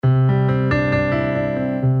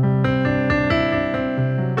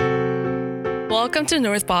Welcome to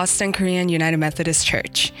North Boston Korean United Methodist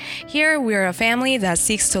Church. Here, we are a family that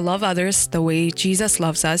seeks to love others the way Jesus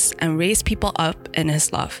loves us and raise people up in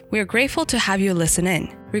His love. We are grateful to have you listen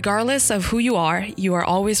in. Regardless of who you are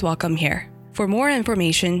always welcome here. For more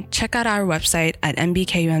information, check out our website at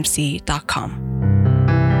nbkumc.com.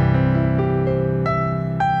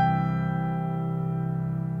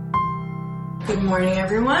 Good morning,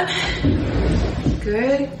 everyone.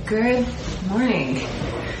 Good morning.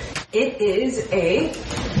 It is I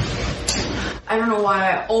don't know why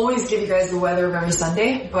I always give you guys the weather of every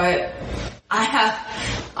Sunday, but I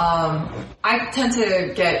tend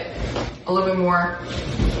to get a little bit more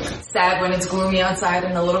sad when it's gloomy outside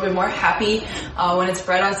and a little bit more happy when it's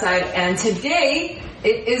bright outside. And today,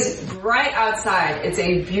 it is bright outside. It's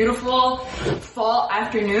a beautiful fall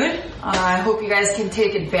afternoon. I hope you guys can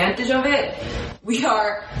take advantage of it. We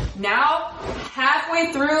are now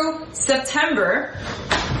halfway through September.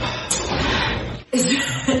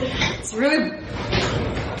 It's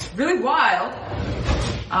really wild.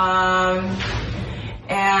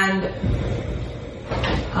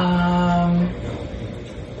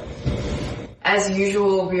 As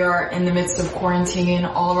usual, we are in the midst of quarantine.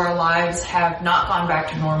 All of our lives have not gone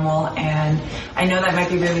back to normal, and I know that might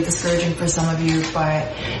be really discouraging for some of you,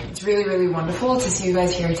 but it's really, really wonderful to see you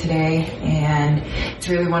guys here today, and it's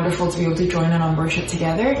really wonderful to be able to join in on worship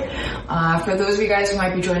together. For those of you guys who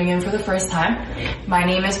might be joining in for the first time, my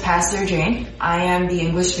name is Pastor Jane. I am the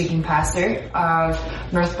English-speaking pastor of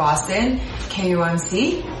North Boston,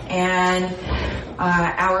 KUMC, and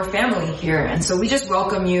our family here. And so we just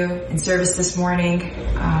welcome you in service this morning.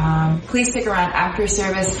 Please stick around after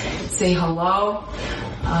service, say hello.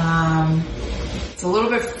 It's a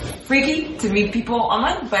little bit freaky to meet people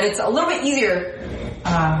online, but it's a little bit easier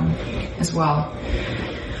as well.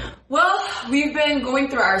 Well, we've been going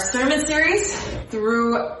through our sermon series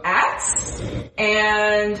through Acts,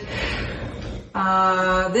 and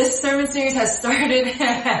this sermon series has started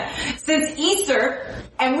since Easter,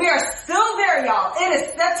 and we are still there, y'all. It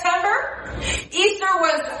is September. Easter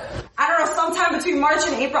was, I don't know, sometime between March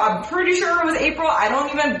and April. I'm pretty sure it was April. I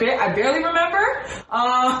barely remember.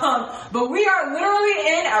 But we are literally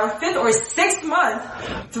in our 5th or 6th month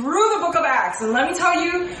through the book of Acts. And let me tell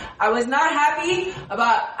you, I was not happy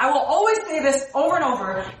I will always say this over and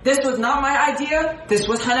over. This was not my idea. This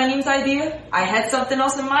was Hananim's idea. I had something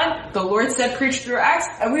else in mind. The Lord said preach through Acts,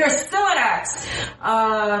 and we are still in Acts.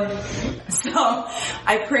 So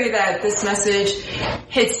I pray that this message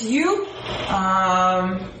hits you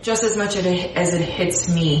just as much as it hits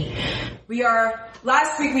me.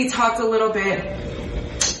 Last week we talked a little bit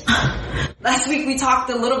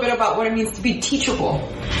about what it means to be teachable.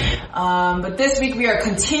 But this week we are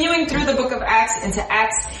continuing through the book of Acts into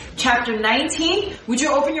Acts chapter 19. Would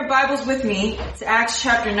you open your Bibles with me to Acts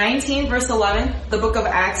chapter 19 verse 11? The book of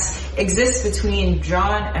Acts exists between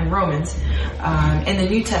John and Romans in the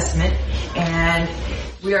New Testament. And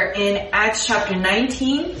we are in Acts chapter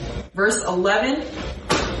 19 verse 11.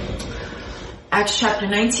 Acts chapter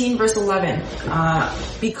 19 verse 11.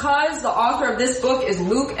 Because the author of this book is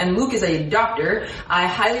Luke, and Luke is a doctor, I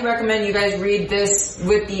highly recommend you guys read this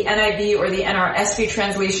with the NIV or the NRSV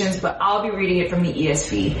translations, but I'll be reading it from the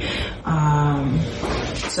ESV.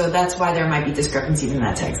 So that's why there might be discrepancies in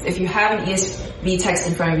that text. If you have an ESV text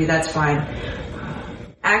in front of you, that's fine.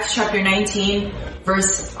 Acts chapter 19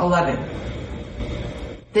 verse 11.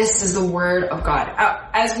 This is the word of God.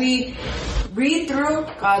 As we read through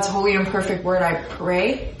God's holy and perfect word, I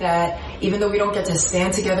pray that even though we don't get to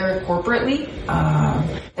stand together corporately,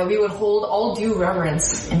 that we would hold all due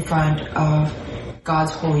reverence in front of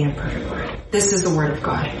God's holy and perfect word. This is the word of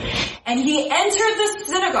God. And he entered the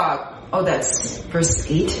synagogue. Oh, that's verse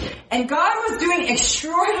 8. And God was doing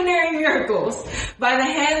extraordinary miracles by the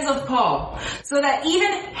hands of Paul, so that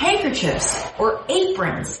even handkerchiefs or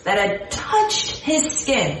aprons that had touched his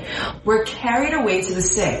skin were carried away to the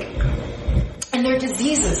sick. And their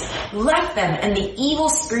diseases left them, and the evil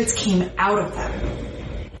spirits came out of them.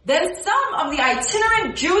 Then some of the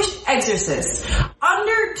itinerant Jewish exorcists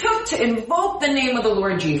undertook to invoke the name of the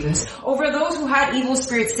Lord Jesus over those who had evil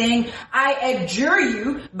spirits, saying, I adjure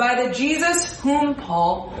you by the Jesus whom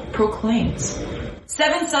Paul proclaims.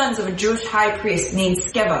 7 sons of a Jewish high priest named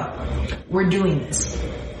Sceva were doing this.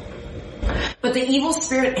 But the evil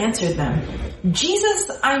spirit answered them, Jesus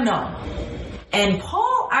I know, and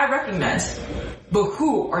Paul I recognize, but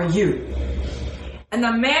who are you? And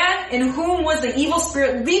the man in whom was the evil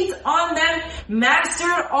spirit leaped on them,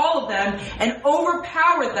 mastered all of them, and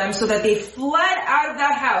overpowered them so that they fled out of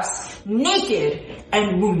that house, naked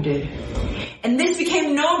and wounded. And this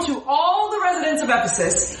became known to all the residents of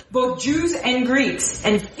Ephesus, both Jews and Greeks,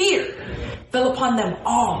 and fear fell upon them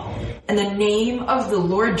all, and the name of the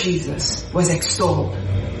Lord Jesus was extolled.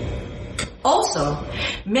 Also,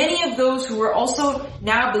 many of those who were also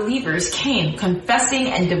now believers came, confessing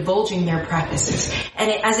and divulging their practices. And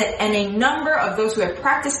a number of those who had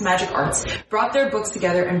practiced magic arts brought their books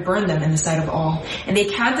together and burned them in the sight of all. And they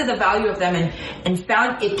counted the value of them and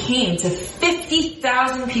found it came to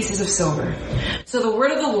 50,000 pieces of silver. So the word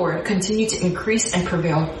of the Lord continued to increase and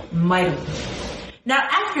prevail mightily. Now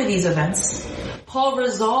after these events, Paul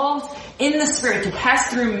resolved in the Spirit to pass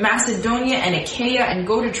through Macedonia and Achaia and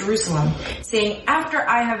go to Jerusalem, saying, after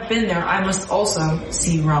I have been there, I must also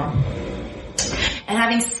see Rome. And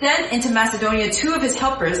having sent into Macedonia 2 of his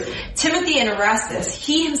helpers, Timothy and Erastus,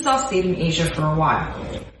 he himself stayed in Asia for a while.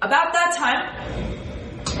 About that time,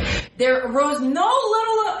 there arose no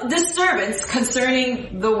little disturbance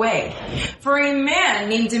concerning the way. For a man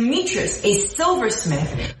named Demetrius, a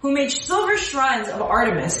silversmith, who made silver shrines of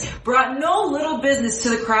Artemis, brought no little business to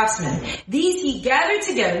the craftsmen. These he gathered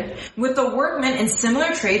together with the workmen in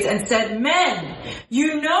similar trades and said, men,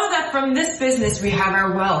 you know that from this business we have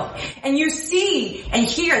our wealth. And you see and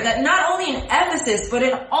hear that not only in Ephesus, but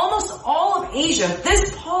in almost all of Asia,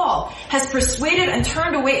 this Paul has persuaded and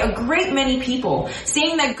turned away a great many people,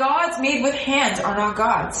 saying that gods made with hands are not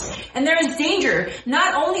gods. And there is danger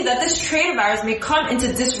not only that this trade of ours may come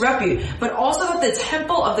into disrepute, but also that the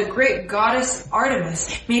temple of the great goddess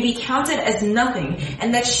Artemis may be counted as nothing,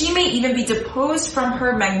 and that she may even be deposed from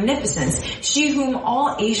her magnificence, she whom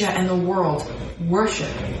all Asia and the world worship.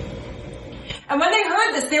 And when they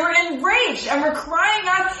heard this, they were enraged and were crying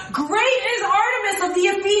out, great is Artemis of the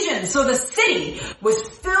Ephesians. So the city was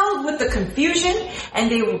filled with the confusion, and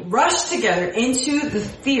they rushed together into the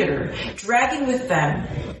theater, dragging with them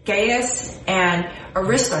Gaius and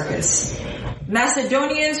Aristarchus,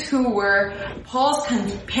 Macedonians who were Paul's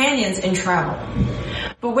companions in travel.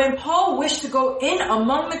 But when Paul wished to go in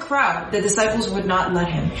among the crowd, the disciples would not let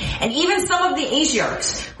him. And even some of the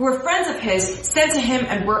Asiarchs, who were friends of his, sent to him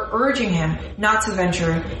and were urging him not to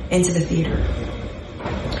venture into the theater.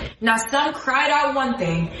 Now some cried out one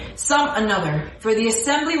thing, some another, for the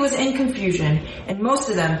assembly was in confusion, and most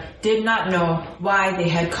of them did not know why they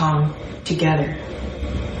had come together.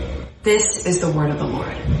 This is the word of the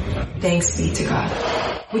Lord. Thanks be to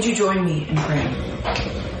God. Would you join me in praying?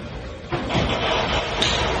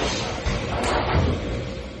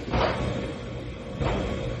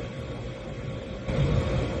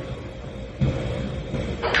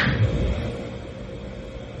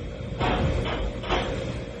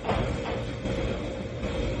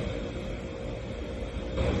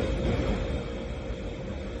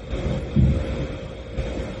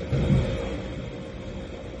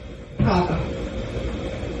 Father,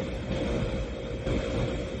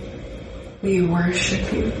 we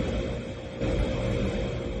worship you.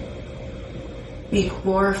 We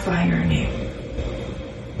glorify your name.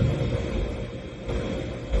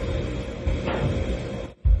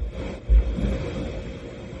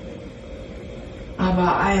 Abba,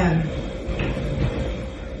 I am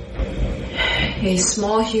a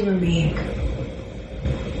small human being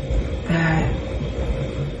that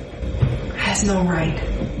has no right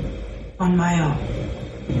on my own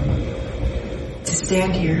to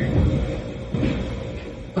stand here.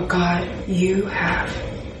 But God, you have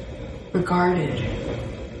regarded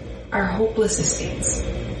our hopeless estates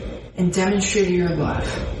and demonstrated your love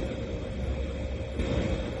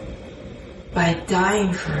by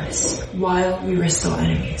dying for us while we were still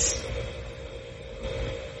enemies.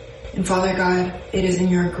 And Father God, it is in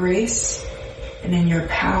your grace and in your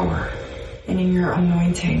power and in your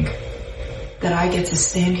anointing that I get to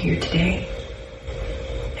stand here today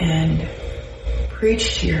and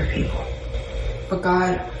preach to your people. But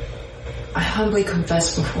God, I humbly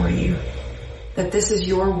confess before you that this is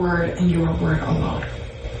your word and your word alone.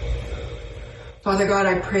 Father God,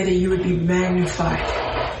 I pray that you would be magnified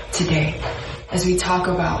today as we talk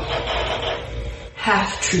about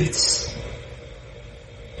half-truths.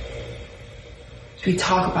 As we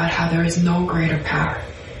talk about how there is no greater power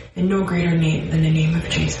and no greater name than the name of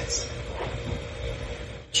Jesus.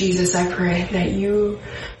 Jesus, I pray that you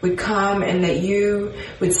would come and that you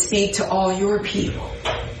would speak to all your people.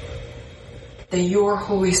 That your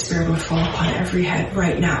Holy Spirit would fall upon every head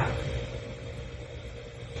right now.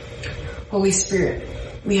 Holy Spirit,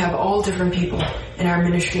 we have all different people in our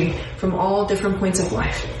ministry from all different points of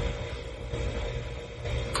life.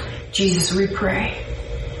 Jesus, we pray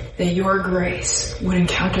that your grace would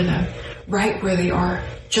encounter them right where they are,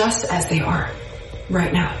 just as they are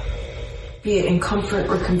right now. Be it in comfort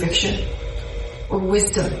or conviction, or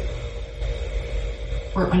wisdom,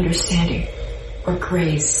 or understanding, or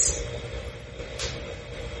grace.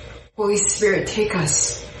 Holy Spirit, take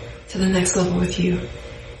us to the next level with you.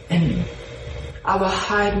 And Abba,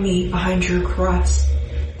 hide me behind your cross,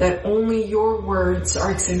 that only your words are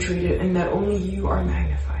accentuated and that only you are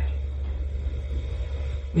magnified.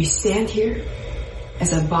 We stand here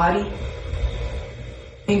as a body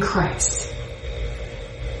in Christ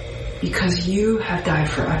because you have died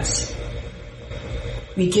for us.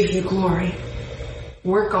 We give you glory.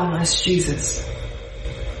 Work on us, Jesus,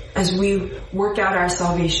 as we work out our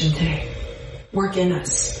salvation today. Work in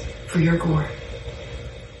us for your glory.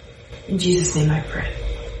 In Jesus' name I pray.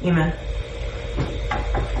 Amen.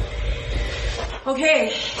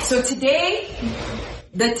 Okay, so today,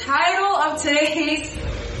 the title of today's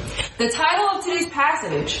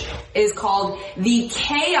passage is called The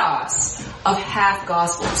Chaos of Half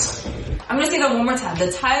Gospels. I'm going to say that one more time.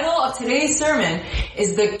 The title of today's sermon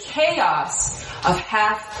is The Chaos of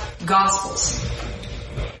Half Gospels.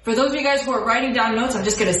 For those of you guys who are writing down notes, I'm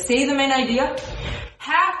just going to say the main idea.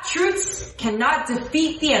 Half-truths cannot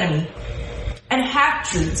defeat the enemy, and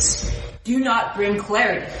half-truths do not bring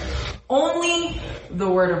clarity. Only the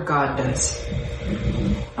Word of God does.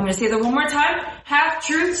 I'm going to say that one more time.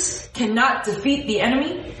 Half-truths cannot defeat the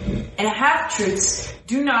enemy, and half-truths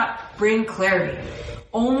do not bring clarity.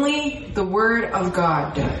 Only the Word of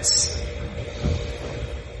God does.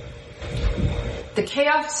 The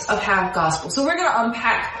chaos of half gospel. So we're going to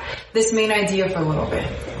unpack this main idea for a little bit.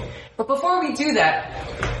 But before we do that,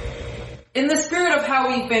 in the spirit of how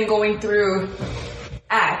we've been going through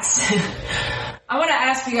Acts, I want to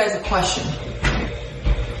ask you guys a question.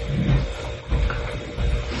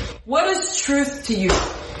 What is truth to you?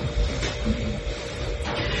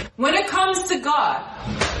 When it comes to God,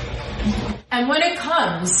 and when it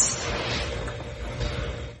comes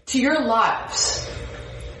to your lives,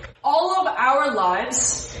 all of our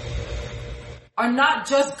lives are not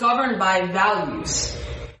just governed by values.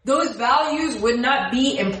 Those values would not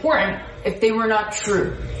be important if they were not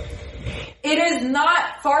true. It is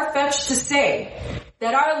not far-fetched to say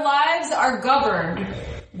that our lives are governed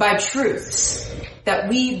by truths that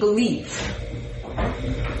we believe.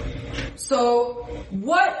 So,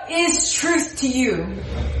 what is truth to you?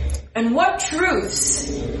 And what truths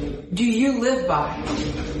do you live by?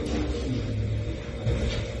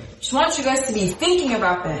 Just want you guys to be thinking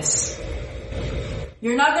about this.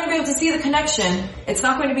 You're not going to be able to see the connection. It's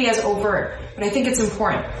not going to be as overt, but I think it's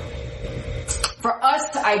important for us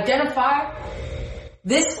to identify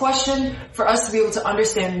this question, for us to be able to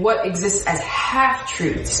understand what exists as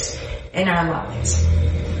half-truths in our lives.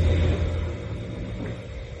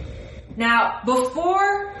 Now,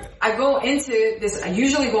 before I go into this, I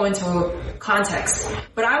usually go into context,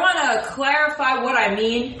 but I want to clarify what I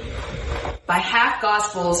mean by half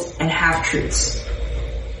gospels and half truths.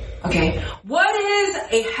 Okay, what is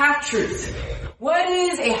a half truth? What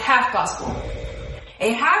is a half gospel?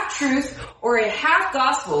 A half truth or a half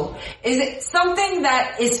gospel is something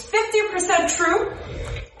that is 50% true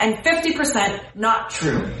and 50% not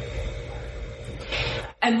true.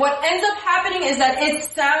 And what ends up happening is that it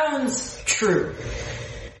sounds true,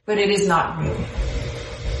 but it is not really.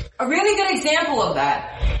 A really good example of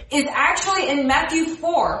that is actually in Matthew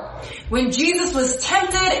 4, when Jesus was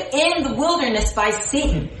tempted in the wilderness by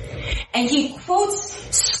Satan. And he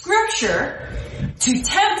quotes scripture to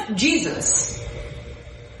tempt Jesus.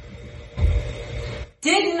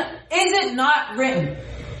 Is it not written?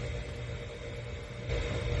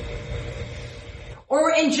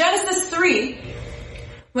 Or in Genesis 3,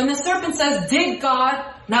 when the serpent says, did God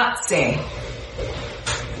not say?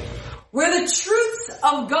 Where the truths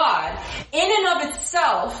of God in and of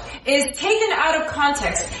itself is taken out of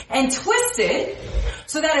context and twisted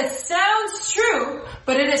so that it sounds true,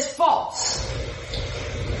 but it is false.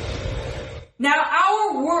 Now,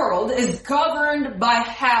 our world is governed by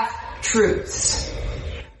half-truths.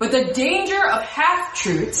 But the danger of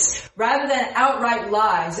half-truths, rather than outright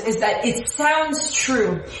lies, is that it sounds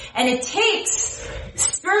true. And it takes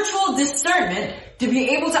spiritual discernment to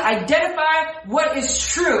be able to identify what is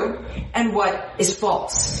true and what is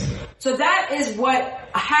false. So that is what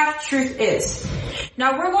a half-truth is.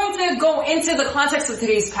 Now we're going to go into the context of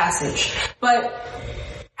today's passage, but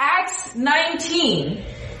Acts 19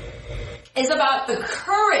 is about the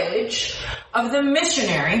courage of the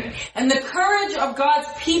missionary and the courage of God's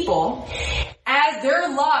people as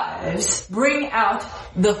their lives bring out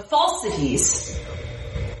the falsities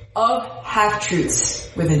of half-truths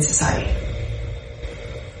within society.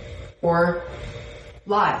 Or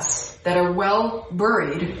lies that are well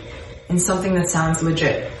buried in something that sounds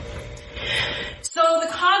legit. So the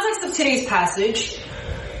context of today's passage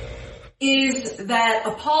is that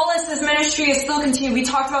Apollos' ministry is still continuing. We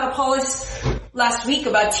talked about Apollos last week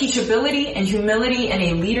about teachability and humility in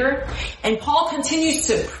a leader. And Paul continues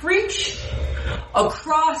to preach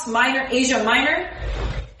across Asia Minor.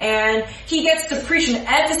 And he gets to preach in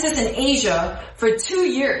Ephesus in Asia for 2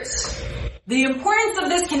 years. The importance of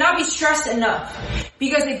this cannot be stressed enough,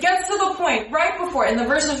 because it gets to the point in the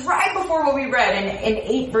verses right before what we read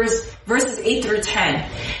in verses 8 through 10.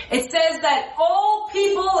 It says that all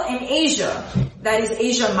people in Asia, that is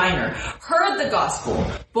Asia Minor, heard the gospel,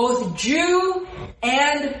 both Jew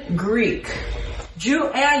and Greek. Jew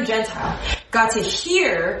and Gentile got to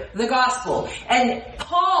hear the gospel. And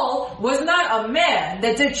Paul was not a man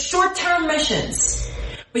that did short-term missions,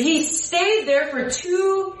 but he stayed there for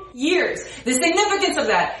 2 years. The significance of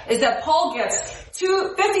that is that Paul gets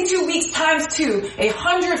 52 weeks times 2,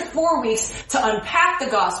 104 weeks to unpack the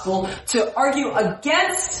gospel, to argue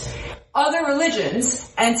against other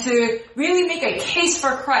religions, and to really make a case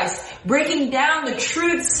for Christ, breaking down the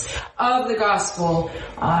truths of the gospel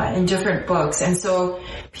in different books. And so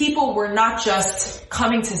people were not just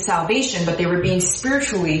coming to salvation, but they were being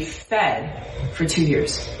spiritually fed for 2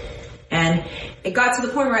 years. And it got to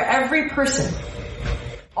the point where every person,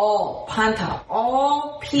 all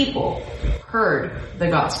people heard the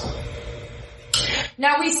gospel.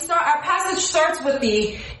 Now our passage starts with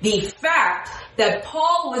the fact that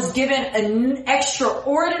Paul was given an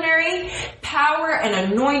extraordinary power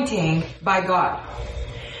and anointing by God,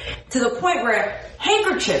 to the point where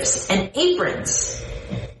handkerchiefs and aprons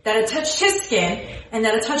that had touched his skin and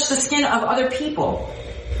that had touched the skin of other people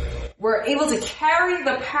were able to carry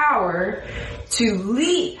the power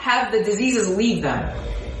to have the diseases leave them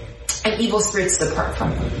and evil spirits depart from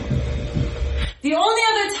them. The only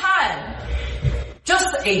other time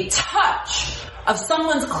just a touch of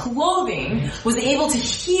someone's clothing was able to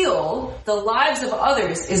heal the lives of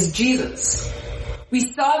others is Jesus.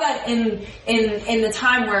 We saw that in the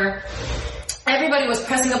time where everybody was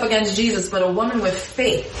pressing up against Jesus, but a woman with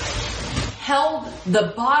faith held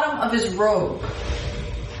the bottom of his robe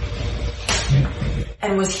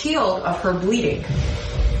and was healed of her bleeding.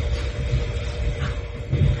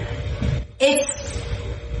 It's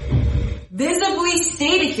visibly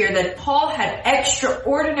stated here that Paul had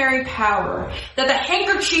extraordinary power, that the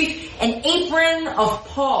handkerchief and apron of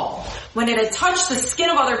Paul, when it had touched the skin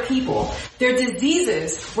of other people, their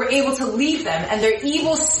diseases were able to leave them and their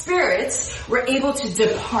evil spirits were able to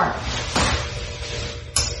depart.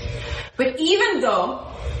 But even though,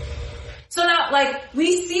 so now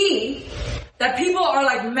we see that people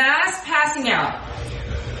are mass passing out,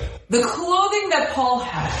 the clothing that Paul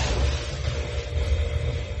had,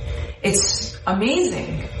 it's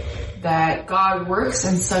amazing that God works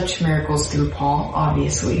in such miracles through Paul,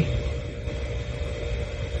 obviously.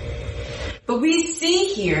 But we see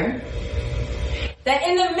here that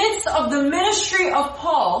in the midst of the ministry of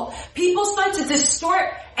Paul, people start to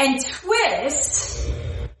distort and twist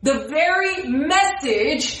the very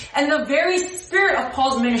message and the very spirit of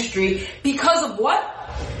Paul's ministry because of what?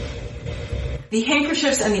 The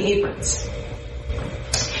handkerchiefs and the aprons.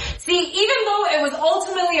 See, even though it was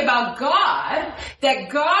ultimately about God, that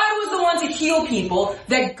God was the one to heal people,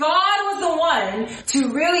 that God was the one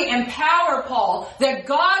to really empower Paul, that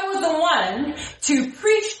God was the one to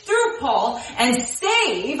preach through Paul and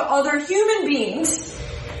save other human beings,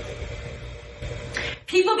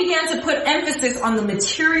 people began to put emphasis on the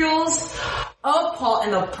materials of Paul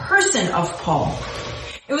and the person of Paul.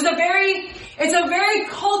 It's a very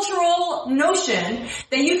cultural notion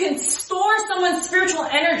that you can store someone's spiritual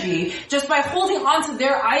energy just by holding on to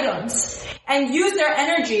their items and use their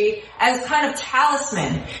energy as kind of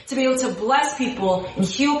talisman to be able to bless people and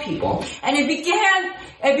heal people. And it began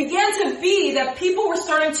to be that people were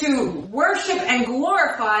starting to worship and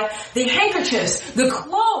glorify the handkerchiefs, the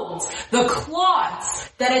clothes, the cloths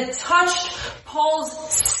that had touched Paul's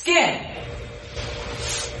skin.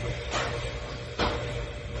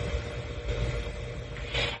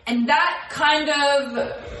 And that kind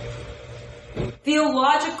of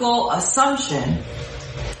theological assumption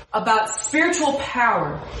about spiritual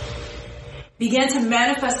power began to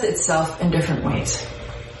manifest itself in different ways.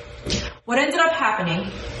 What ended up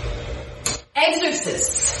happening,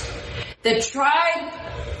 exorcists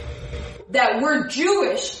that were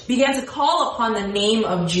Jewish began to call upon the name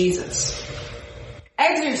of Jesus.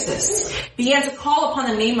 Exorcists began to call upon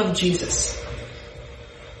the name of Jesus.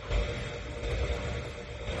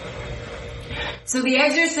 So the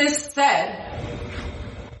exorcist said,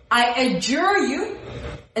 I adjure you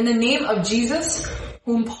in the name of Jesus,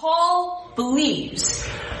 whom Paul believes,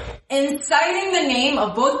 inciting the name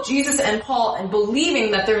of both Jesus and Paul and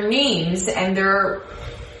believing that their names and their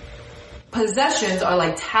possessions are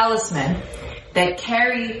like talisman. that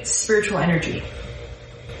carry spiritual energy.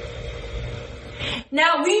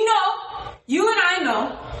 Now we know, you and I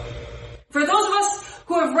know, for those of us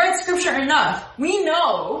who have read scripture enough, we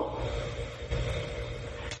know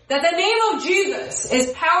that the name of Jesus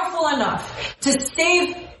is powerful enough to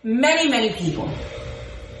save many, many people.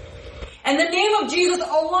 And the name of Jesus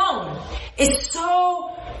alone is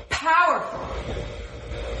so powerful.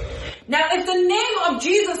 Now, if the name of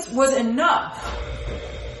Jesus was enough,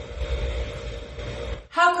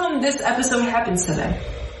 how come this episode happens to them?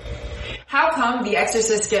 How come the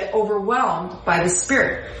exorcists get overwhelmed by the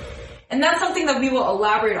Spirit? And that's something that we will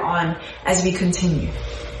elaborate on as we continue.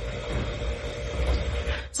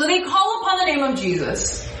 So they call upon the name of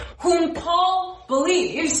Jesus, whom Paul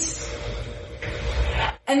believes,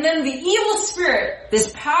 and then the evil spirit,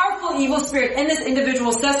 this powerful evil spirit in this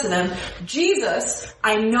individual says to them, Jesus,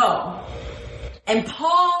 I know, and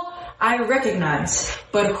Paul, I recognize,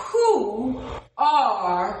 but who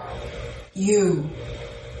are you?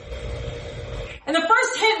 And the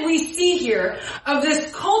first hint we see here of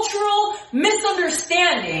this cultural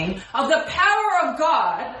misunderstanding of the power of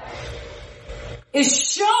God is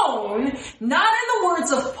shown not in the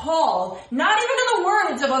words of Paul, not even in the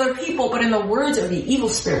words of other people, but in the words of the evil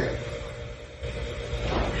spirit.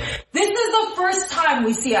 This is the first time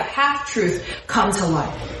we see a half-truth come to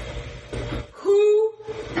life. Who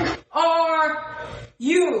are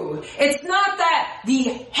you? It's not that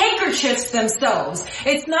the handkerchiefs themselves,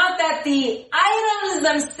 it's not that the items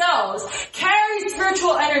themselves carry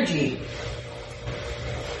spiritual energy,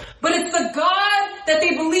 but it's the God that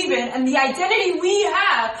they believe in and the identity we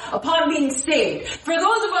have upon being saved. For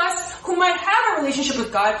those of us who might have a relationship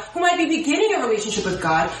with God, who might be beginning a relationship with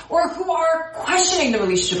God, or who are questioning the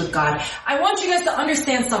relationship with God, I want you guys to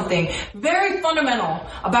understand something very fundamental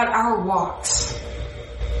about our walks.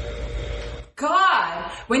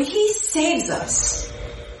 God, when He saves us,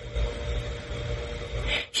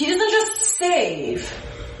 He doesn't just save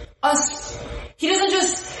us. He doesn't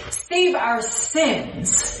just save our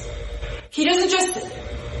sins. He doesn't just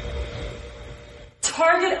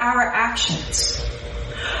target our actions.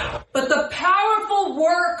 But the powerful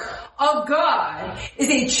work of God is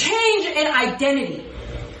a change in identity.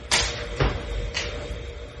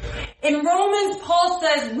 In Romans, Paul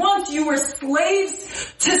says, once you were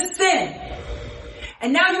slaves to sin,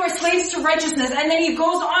 and now you are slaves to righteousness. And then he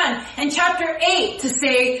goes on in chapter 8 to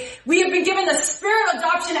say, we have been given the spirit of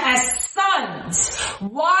adoption as sons.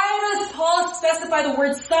 Why does Paul specify the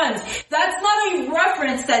word sons? That's not a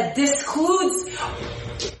reference that discludes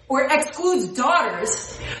or excludes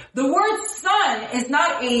daughters. The word son is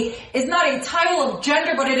not a title of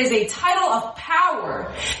gender, but it is a title of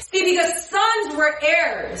power. See, because sons were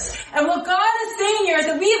heirs. And what God is saying here is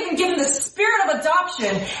that we have been given the spirit of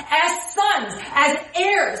adoption as sons, as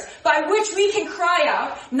heirs, by which we can cry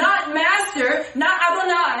out, not master, not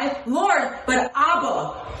Adonai, Lord, but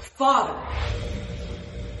Abba, Father.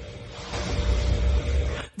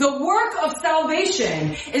 The work of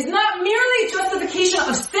salvation is not merely justification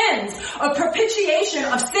of sins, or propitiation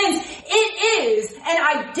of sins. It is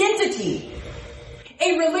an identity.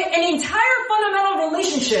 An entire fundamental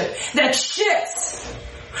relationship that shifts.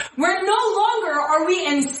 Where no longer are we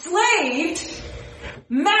enslaved,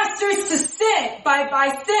 masters to sin,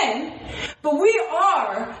 by sin, but we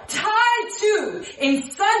are tied to in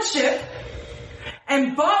sonship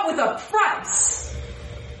and bought with a price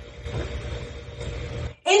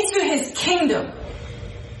into His kingdom.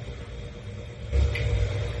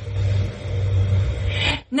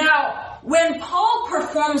 Now, when Paul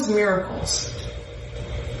performs miracles,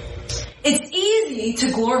 it's easy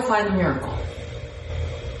to glorify the miracle.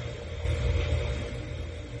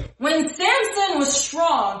 When Samson was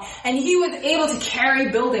strong and he was able to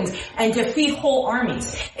carry buildings and defeat whole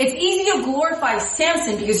armies, it's easy to glorify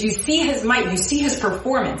Samson because you see his might, you see his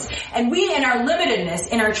performance. And we, in our limitedness,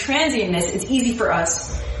 in our transientness, it's easy for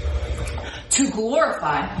us to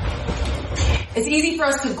glorify. It's easy for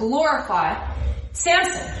us to glorify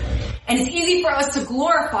Samson. And it's easy for us to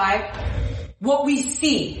glorify what we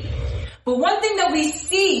see. But one thing that we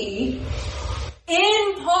see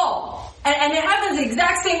in Paul, and it happens the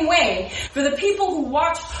exact same way for the people who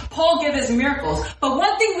watch Paul give his miracles. But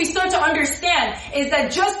one thing we start to understand is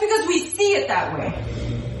that just because we see it that way,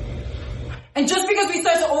 and just because we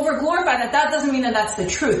start to over-glorify that doesn't mean that that's the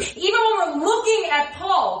truth. Even when we're looking at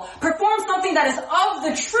Paul perform something that is of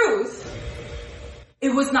the truth,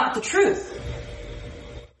 it was not the truth.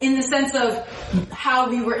 in the sense of how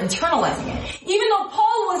we were internalizing it. Even though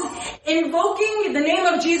Paul was invoking the name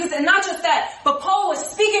of Jesus, and not just that, but Paul was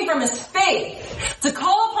speaking from his faith to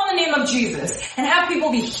call upon the name of Jesus and have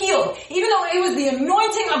people be healed. Even though it was the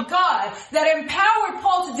anointing of God that empowered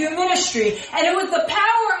Paul to do ministry, and it was the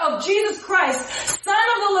power of Jesus Christ, Son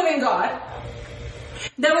of the living God,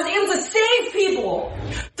 that was able to save people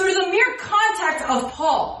through the mere contact of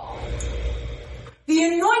Paul. The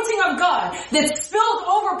anointing of God that spilled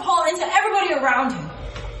over Paul into everybody around him.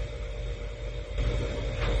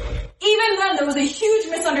 Even then, there was a huge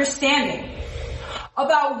misunderstanding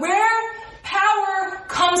about where power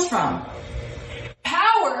comes from.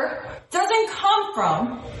 Power doesn't come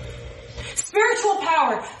from spiritual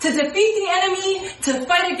power to defeat the enemy, to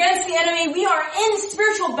fight against the enemy. We are in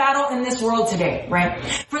spiritual battle in this world today, right?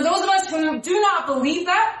 For those of us who do not believe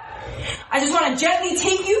that, I just want to gently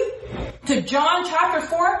take you to John chapter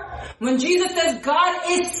 4, when Jesus says God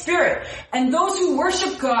is spirit, and those who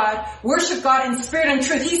worship God in spirit and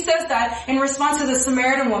truth. He says that in response to the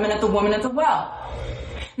Samaritan woman at the well.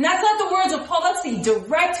 And that's not the words of Paul, that's the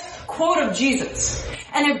direct quote of Jesus.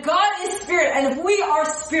 And if God is spirit, and if we are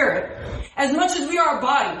spirit, as much as we are a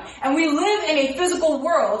body, and we live in a physical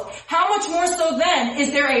world, how much more so then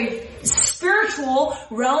is there a spiritual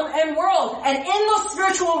realm and world? And in those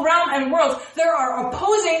spiritual realm and worlds, there are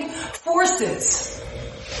opposing forces.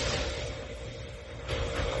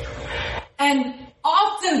 And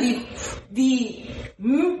often the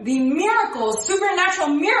miracles, supernatural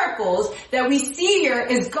miracles that we see here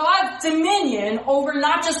is God's dominion over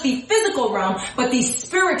not just the physical realm, but the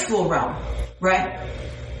spiritual realm, right?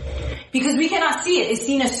 Because we cannot see it. It's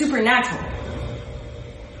seen as supernatural.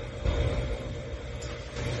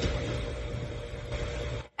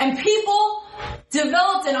 And people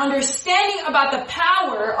developed an understanding about the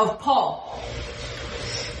power of Paul.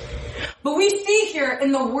 But we see here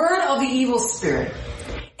in the word of the evil spirit,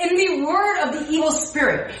 in the word of the evil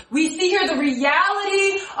spirit, we see here the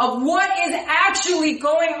reality of what is actually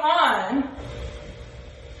going on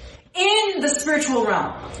in the spiritual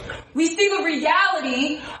realm. We see the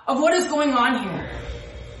reality of what is going on here.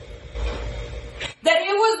 That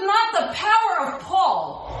it was not the power of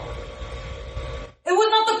Paul. It was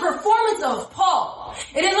not the performance of Paul.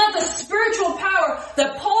 It is not the spiritual power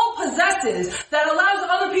that Paul possesses that allows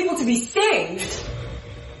other people to be saved.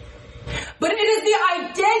 But it is the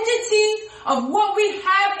identity of what we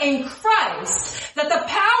have in Christ, that the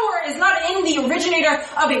power is not in the originator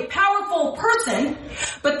of a powerful person,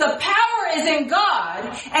 but the power is in God,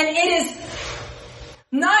 and it is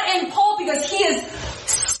not in Paul because he is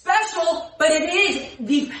special, but it is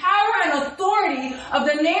the power and authority of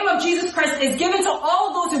the name of Jesus Christ is given to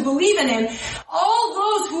all those who believe in him, all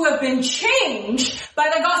those who have been changed by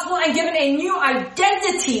the gospel and given a new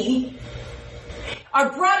identity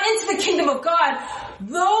are brought into the kingdom of God.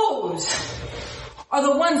 Those are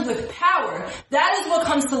the ones with power. That is what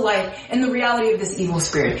comes to life in the reality of this evil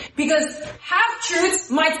spirit. Because half-truths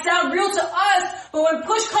might sound real to us, but when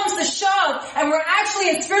push comes to shove and we're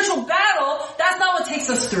actually in spiritual battle, that's not what takes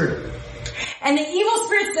us through. And the evil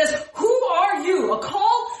spirit says, who are you? A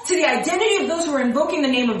call to the identity of those who are invoking the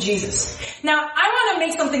name of Jesus. Now, I want to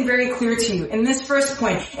make something very clear to you in this first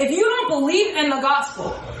point. If you don't believe in the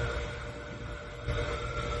gospel,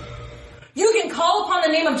 you can call upon the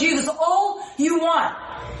name of Jesus all you want.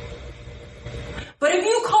 But if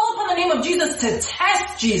you call upon the name of Jesus to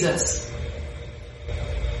test Jesus,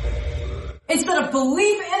 instead of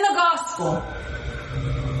belief in the gospel,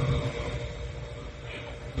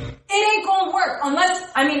 it ain't gonna work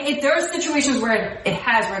unless, there are situations where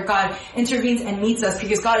where God intervenes and meets us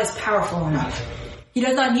because God is powerful enough. He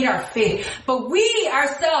does not need our faith. But we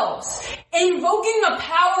ourselves, invoking the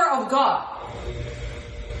power of God,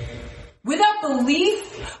 without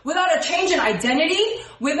belief, without a change in identity,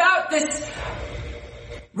 without this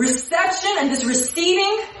reception and this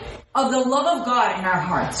receiving of the love of God in our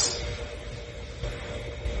hearts,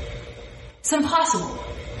 it's impossible.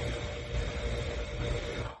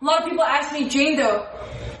 A lot of people ask me, Jane Doe,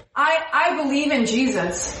 I believe in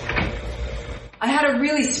Jesus. I had a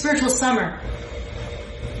really spiritual summer.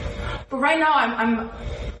 But right now I'm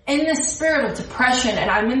in this spirit of depression, and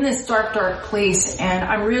I'm in this dark, dark place, and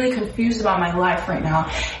I'm really confused about my life right now,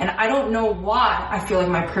 and I don't know why I feel like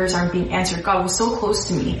my prayers aren't being answered. God was so close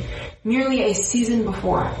to me merely a season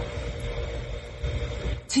before.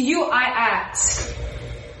 To you I ask.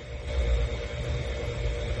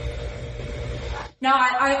 Now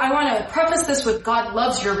I want to preface this with God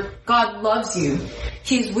loves you.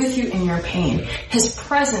 He's with you in your pain. His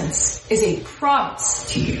presence is a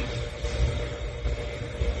promise to you.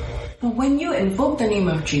 But when you invoke the name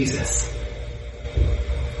of Jesus,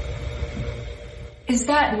 Is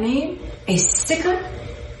that name a sticker?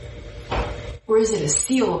 Or is it a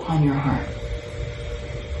seal upon your heart?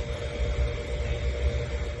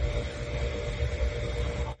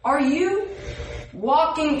 Are you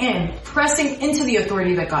walking in, pressing into the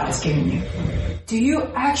authority that God has given you? Do you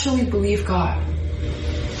actually believe God?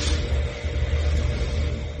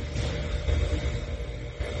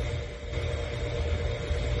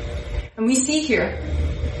 And we see here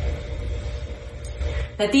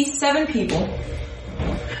that these 7 people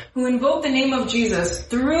who invoked the name of Jesus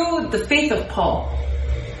through the faith of Paul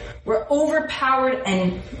were overpowered,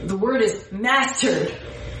 and the word is mastered,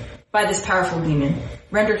 by this powerful demon,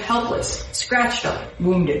 rendered helpless, scratched up,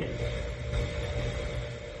 wounded.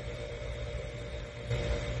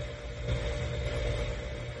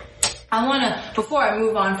 Before I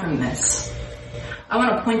move on from this, I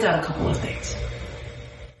want to point out a couple of things,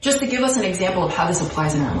 just to give us an example of how this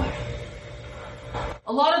applies in our life.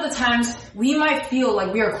 A lot of the times, we might feel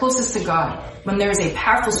like we are closest to God when there is a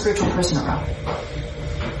powerful spiritual person around.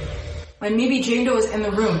 When maybe Jane Doe is in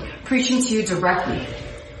the room preaching to you directly,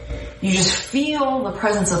 you just feel the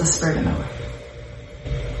presence of the Spirit in the room.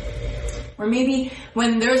 Or maybe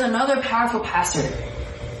when there's another powerful pastor,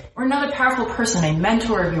 or another powerful person, a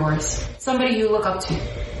mentor of yours, somebody you look up to,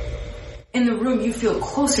 in the room you feel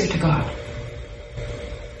closer to God.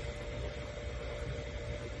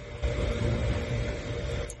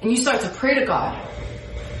 And you start to pray to God.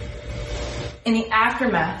 In the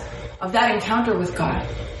aftermath of that encounter with God,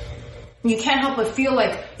 you can't help but feel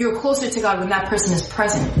like you're closer to God when that person is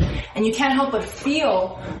present. And you can't help but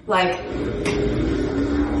feel like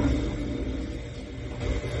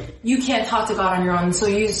you can't talk to God on your own. So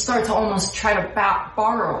you start to almost try to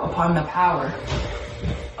borrow upon the power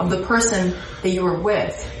of the person that you were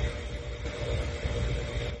with.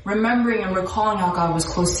 Remembering and recalling how God was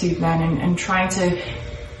close to you then, and trying to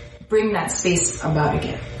bring that space about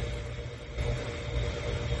again.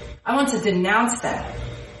 I want to denounce that.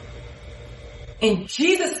 In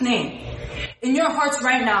Jesus' name, in your hearts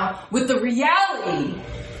right now, with the reality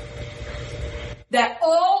that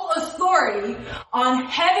all authority on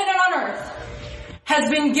heaven and on earth has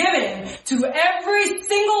been given to every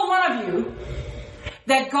single one of you,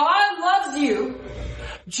 that God loves you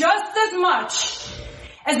just as much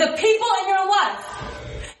as the people in your life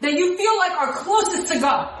that you feel like are closest to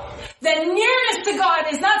God. That nearness to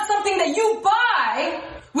God is not something that you buy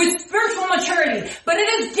with spiritual maturity, but it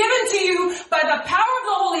is given to you by the power of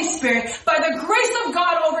the Holy Spirit, by the grace of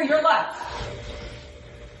God over your life.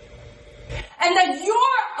 And that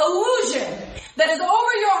your illusion that is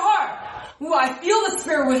over your heart, ooh, I feel the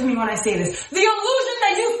Spirit with me when I say this, the illusion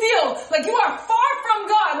that you feel like you are far from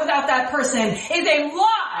God without that person is a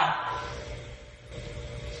lie.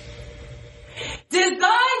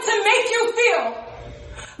 Designed to make you feel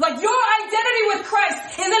like your identity with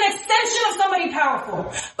Christ is an extension of somebody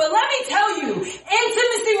powerful. But let me tell you,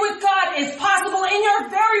 intimacy with God is possible in your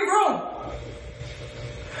very room.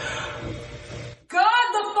 God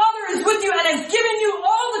the Father is with you and has given you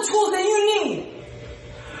all the tools that you need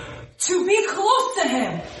to be close to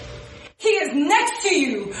Him. He is next to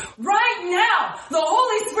you right now. The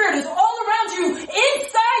Holy Spirit is all around you,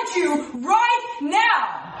 inside you right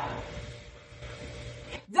now.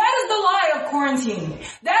 That is the lie of quarantine.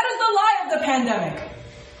 That is the lie of the pandemic.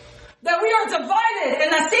 That we are divided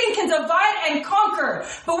and that Satan can divide and conquer.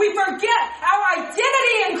 But we forget our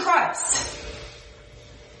identity in Christ.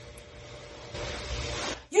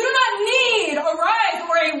 You do not need a ride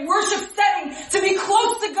or a worship setting to be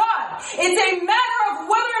close to God. It's a matter of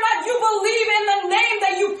whether or not you believe in the name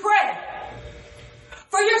that you pray.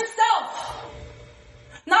 For yourself.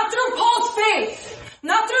 Not through Paul's faith.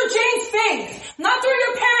 Not through Jane's faith, not through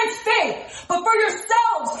your parents' faith, but for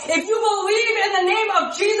yourselves. If you believe in the name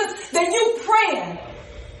of Jesus, then you pray in.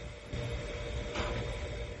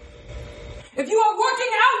 If you are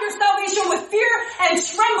working out your salvation with fear and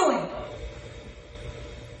trembling.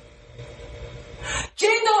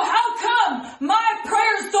 Jane Doe, how come my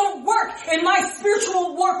prayers don't work in my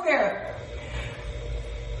spiritual warfare?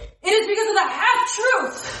 It is because of the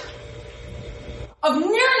half-truth of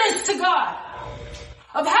nearness to God.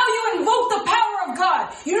 Of how you invoke the power of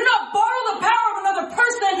God. You do not borrow the power of another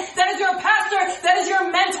person that is your pastor, that is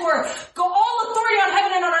your mentor. All authority on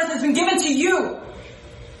heaven and on earth has been given to you.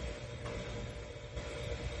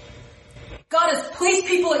 God has placed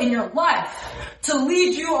people in your life to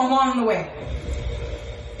lead you along the way.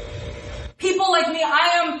 People like me, I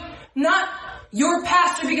am not your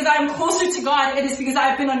pastor because I am closer to God. It is because I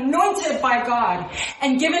have been anointed by God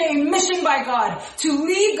and given a mission by God to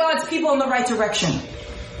lead God's people in the right direction.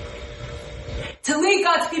 To to lead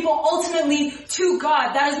God's people ultimately to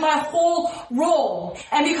God. That is my whole role.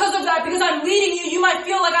 And because of that, because I'm leading you, you might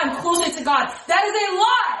feel like I'm closer to God. That is a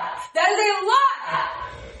lie. That is a lie.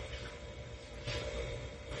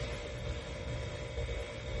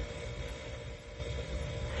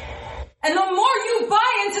 And the more you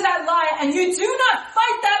buy into that lie and you do not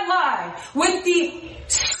fight that lie with the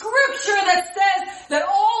scripture that says that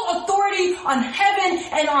all authority on heaven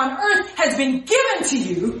and on earth has been given to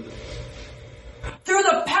you through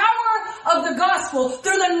the power of the gospel,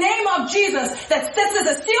 through the name of Jesus that sets as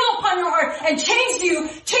a seal upon your heart and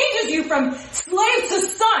changes you from slave to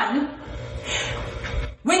son,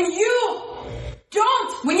 when you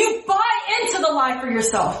buy into the lie for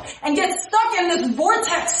yourself and get stuck in this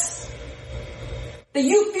vortex that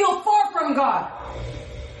you feel far from God,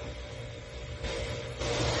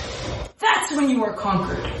 that's when you are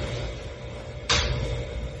conquered.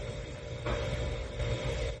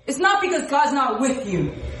 It's not because God's not with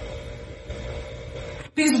you.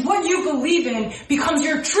 Because what you believe in becomes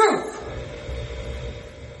your truth.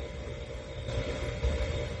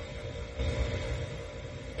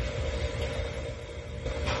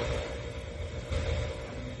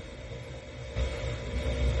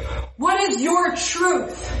 What is your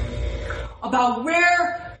truth about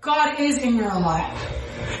where God is in your life?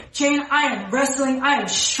 Jane, I am wrestling, I am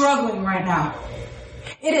struggling right now.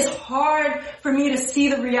 It is hard for me to see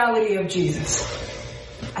the reality of Jesus.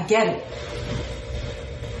 I get it.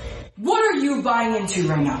 What are you buying into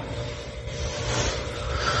right now?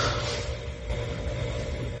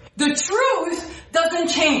 The truth doesn't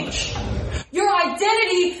change. Your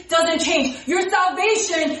identity doesn't change. Your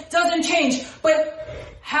salvation doesn't change. But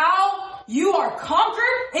how you are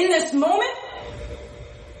conquered in this moment?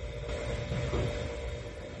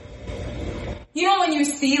 You know when you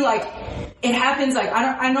see like, it happens like,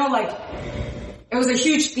 I know like, it was a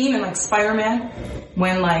huge theme in like Spider-Man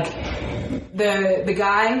when like the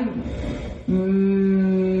guy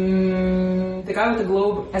with the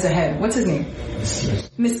globe as a head, what's his name?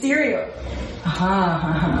 Mysterio.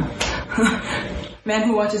 Man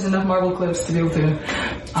who watches enough Marvel clips to be able to,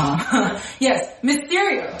 yes,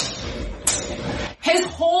 Mysterio. His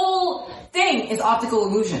whole thing is optical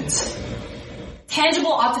illusions.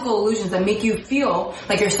 Tangible optical illusions that make you feel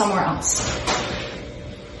like you're somewhere else.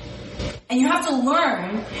 And you have to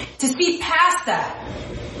learn to see past that,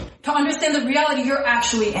 to understand the reality you're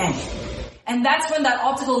actually in. And that's when that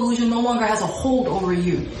optical illusion no longer has a hold over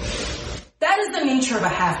you. That is the nature of a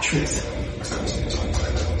half-truth.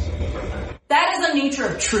 That is the nature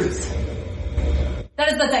of truth.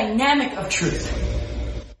 That is the dynamic of truth.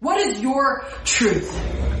 What is your truth?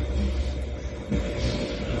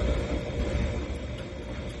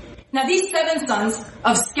 Now these 7 sons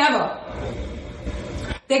of Sceva,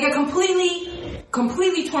 they get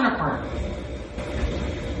completely torn apart.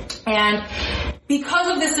 And because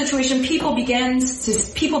of this situation, people begin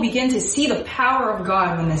to see the power of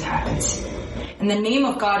God when this happens. And the name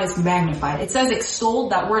of God is magnified. It says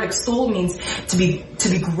extolled. That word extolled means to be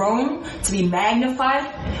grown, to be magnified.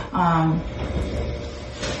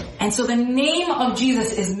 And so the name of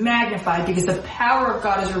Jesus is magnified because the power of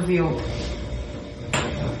God is revealed.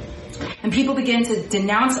 And people begin to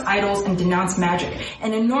denounce idols and denounce magic.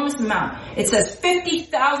 An enormous amount. It says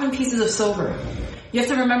 50,000 pieces of silver. You have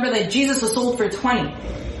to remember that Jesus was sold for 20.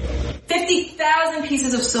 50,000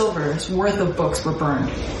 pieces of silver's worth of books were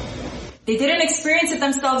burned. They didn't experience it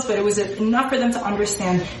themselves, but it was enough for them to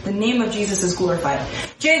understand the name of Jesus is glorified.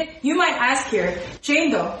 Jane, you might ask here,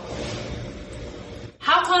 Jane though,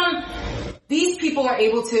 how come these people are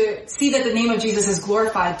able to see that the name of Jesus is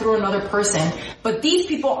glorified through another person, but these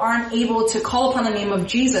people aren't able to call upon the name of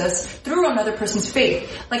Jesus through another person's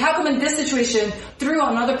faith? Like how come in this situation, through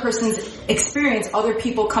another person's experience, other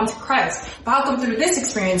people come to Christ? But how come through this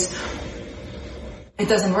experience, it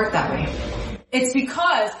doesn't work that way? It's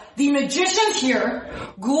because the magicians here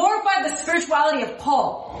glorified the spirituality of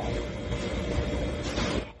Paul.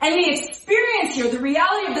 And the experience here, the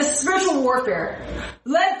reality of this spiritual warfare,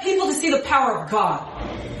 led people to see the power of God.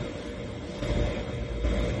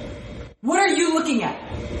 What are you looking at?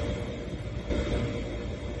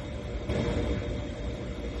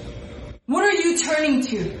 What are you turning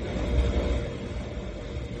to?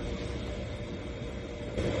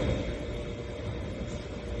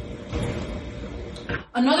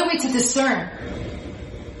 Another way to discern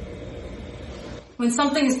when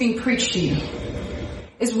something is being preached to you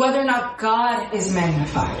is whether or not God is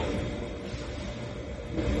magnified.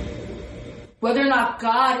 Whether or not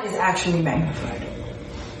God is actually magnified.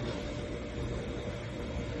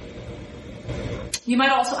 You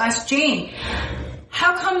might also ask Jane,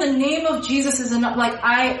 how come the name of Jesus is enough? Like,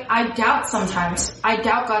 I doubt sometimes. I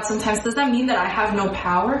doubt God sometimes. Does that mean that I have no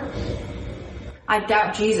power? I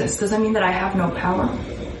doubt Jesus. Does that mean that I have no power?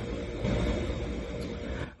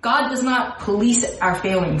 God does not police our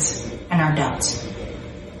failings and our doubts.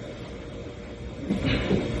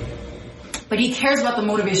 But He cares about the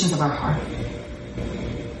motivations of our heart.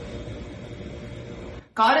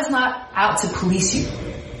 God is not out to police you.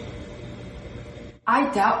 I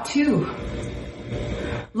doubt too.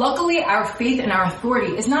 Luckily, our faith and our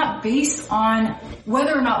authority is not based on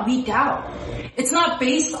whether or not we doubt. It's not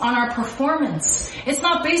based on our performance. It's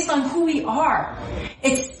not based on who we are.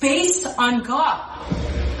 It's based on God.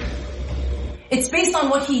 It's based on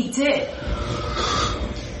what He did.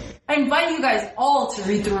 I invite you guys all to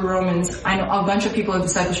read through Romans. I know a bunch of people in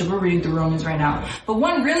discipleship are reading through Romans right now. But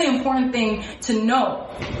one really important thing to note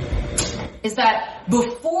is that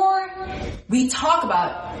before we talk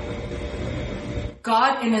about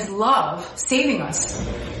God in His love saving us,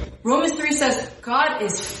 Romans 3 says God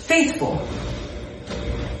is faithful.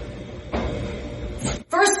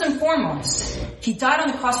 First and foremost, He died on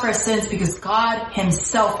the cross for our sins because God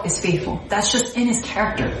Himself is faithful. That's just in His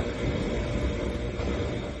character.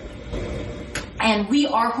 And we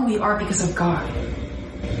are who we are because of God.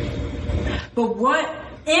 But what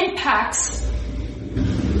impacts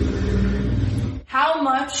how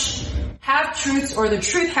much half-truths or the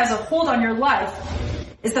truth has a hold on your life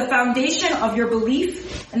is the foundation of your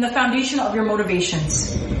belief and the foundation of your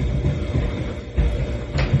motivations.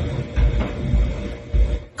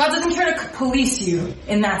 God doesn't care to police you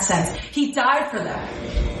in that sense. He died for that.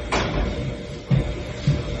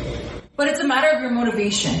 But it's a matter of your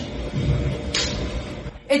motivation.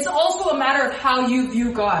 It's also a matter of how you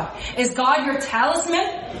view God. Is God your talisman?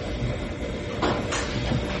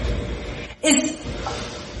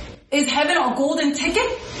 Is heaven a golden ticket?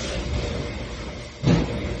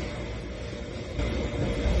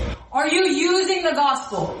 Are you using the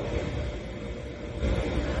gospel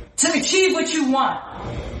to achieve what you want?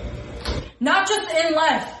 Not just in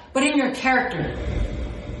life, but in your character.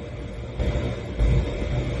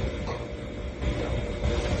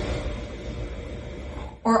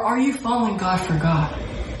 Or are you following God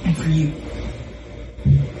and for you?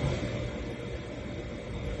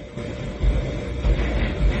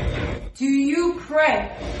 Do you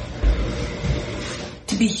pray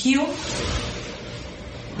to be healed?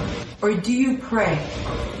 Or do you pray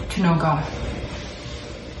to know God?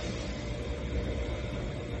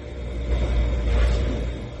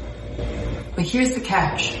 But here's the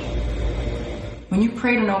catch. When you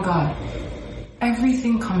pray to know God,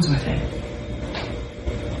 everything comes with it.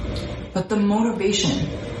 But the motivation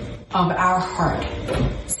of our heart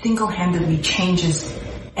single-handedly changes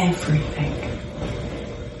everything.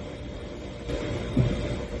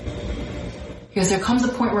 Because there comes a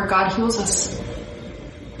point where God heals us.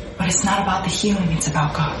 But it's not about the healing, it's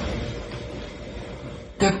about God.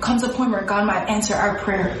 There comes a point where God might answer our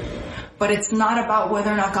prayer. But it's not about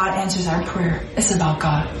whether or not God answers our prayer. It's about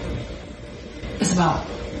God. It's about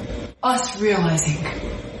us realizing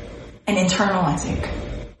and internalizing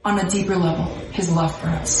on a deeper level His love for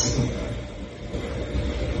us.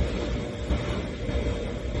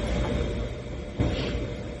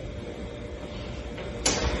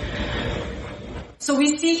 So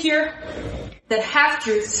we see here that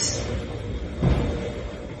half-truths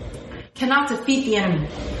cannot defeat the enemy.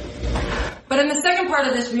 But in the second part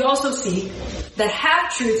of this, we also see that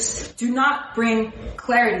half-truths do not bring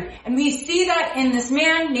clarity. And we see that in this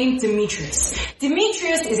man named Demetrius.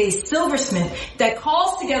 Demetrius is a silversmith that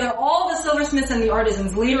calls together all the silversmiths and the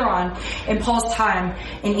artisans later on in Paul's time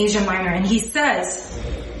in Asia Minor. And he says,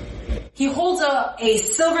 he holds a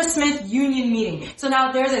silversmith union meeting. So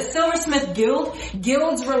now there's a silversmith guild.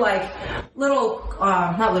 Guilds were like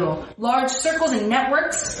large circles and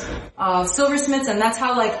networks of silversmiths, and that's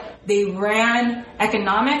how they ran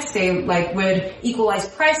economics. They would equalize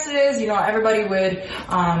prices. Everybody would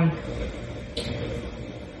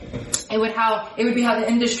it would be how the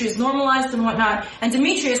industry is normalized and whatnot. And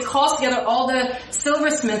Demetrius calls together all the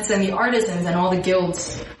silversmiths and the artisans and all the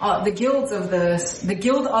guilds, the guild of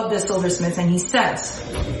the silversmiths, and he says,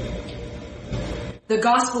 the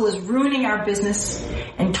gospel is ruining our business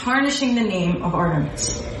and tarnishing the name of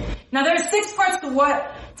Artemis. Now there are 6 parts to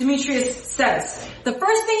what Demetrius says. The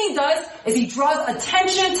first thing he does is he draws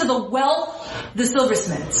attention to the wealth of the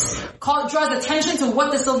silversmiths. Draws attention to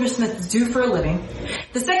what the silversmiths do for a living.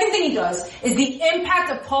 The second thing he does is the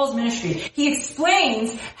impact of Paul's ministry. He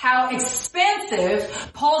explains how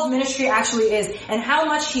expansive Paul's ministry actually is and how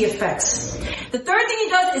much he affects. The third thing he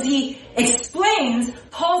does is he explains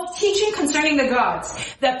Paul's teaching concerning the gods.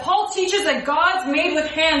 That Paul teaches that gods made with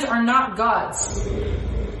hands are not gods.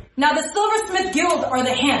 Now the silversmith guild are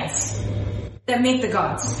the hands that make the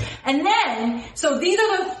gods. And then, so these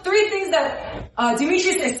are the three things that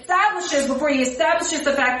Demetrius establishes before he establishes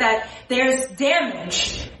the fact that there's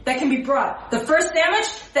damage that can be brought. The first damage,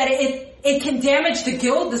 that it can damage the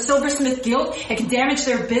guild, the silversmith guild. It can damage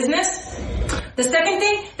their business. The second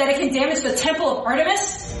thing, that it can damage the temple of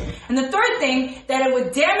Artemis. And the third thing, that it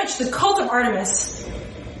would damage the cult of Artemis.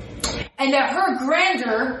 And that her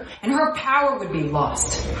grandeur and her power would be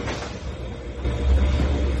lost.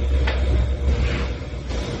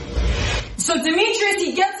 So Demetrius,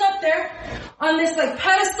 he gets up there on this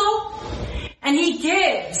pedestal and he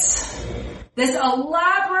gives this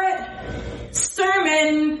elaborate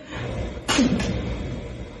sermon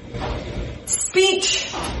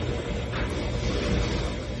speech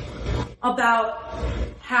about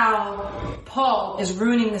how Paul is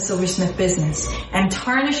ruining the silversmith business and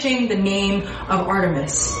tarnishing the name of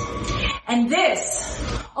Artemis. And this,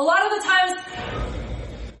 a lot of the times,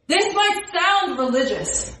 this might sound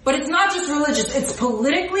religious, but it's not just religious. It's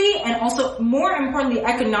politically and also, more importantly,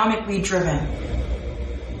 economically driven.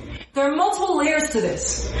 There are multiple layers to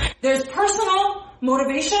this. There's personal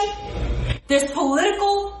motivation. There's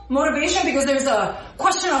political motivation because there's a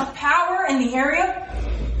question of power in the area.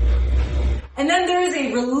 And then there is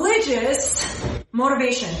a religious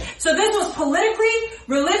motivation. So this was politically,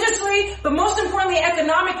 religiously, but most importantly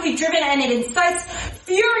economically driven, and it incites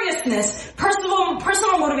furiousness,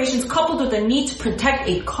 personal motivations coupled with the need to protect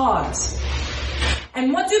a cause.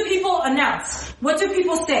 And what do people announce? What do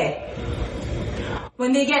people say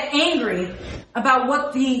when they get angry about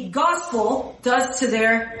what the gospel does to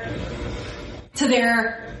their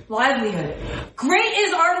livelihood? Great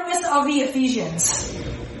is Artemis of the Ephesians.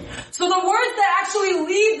 So the words that actually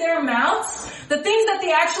leave their mouths, the things that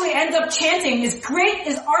they actually end up chanting is, great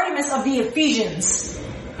is Artemis of the Ephesians.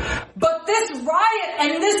 But this riot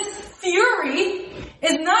and this fury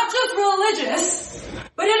is not just religious,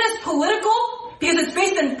 but it is political because it's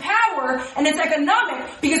based in power, and it's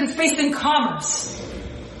economic because it's based in commerce.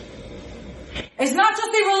 It's not just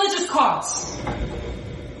a religious cause.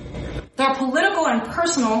 There are political and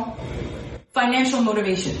personal financial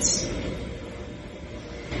motivations.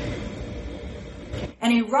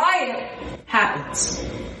 And a riot happens.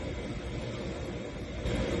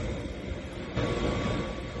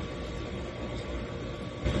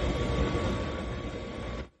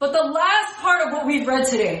 But the last part of what we've read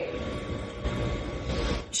today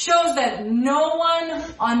shows that no one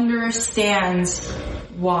understands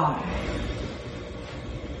why.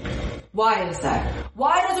 Why is that?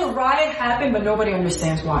 Why does a riot happen but nobody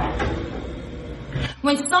understands why?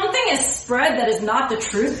 When something is spread that is not the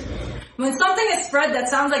truth, when something is spread that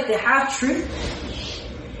sounds like the half-truth,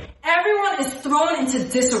 everyone is thrown into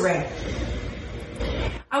disarray.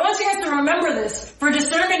 I want you guys to remember this for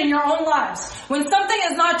discernment in your own lives. When something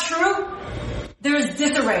is not true, there is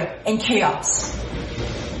disarray and chaos.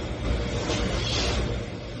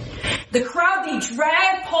 The crowd, they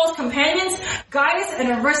drag Paul's companions, Gaius and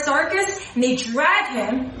Aristarchus, and they drag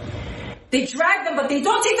him. They drag them, but they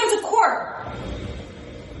don't take them to court.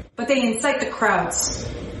 But they incite the crowds.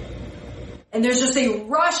 And there's just a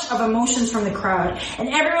rush of emotions from the crowd. And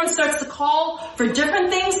everyone starts to call for different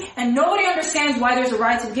things, and nobody understands why there's a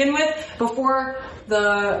riot to begin with before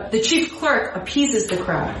the chief clerk appeases the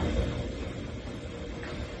crowd.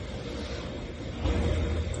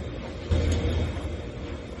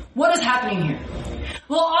 What is happening here?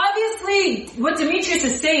 Well, obviously, what Demetrius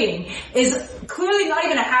is saying is clearly not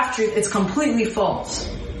even a half-truth, it's completely false.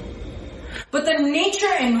 But the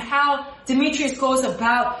nature and how Demetrius goes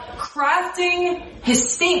about crafting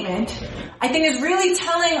his statement, I think is really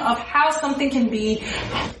telling of how something can be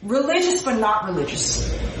religious but not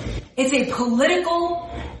religious. It's a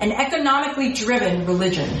political and economically driven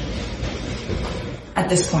religion at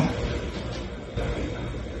this point.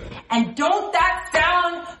 And don't that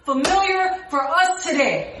sound familiar for us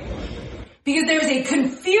today? Because there's a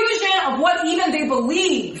confusion of what even they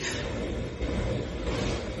believe.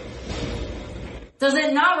 Does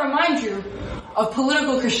it not remind you of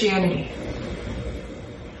political Christianity?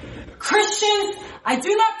 Christians, I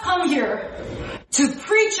do not come here to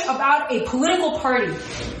preach about a political party,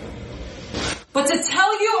 but to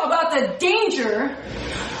tell you about the danger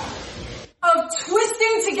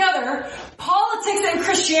together politics and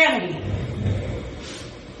Christianity.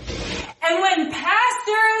 And when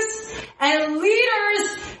pastors and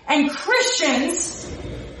leaders and Christians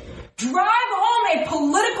drive home a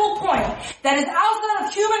political point that is outside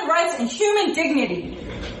of human rights and human dignity,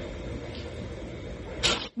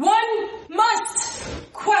 one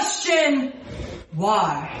must question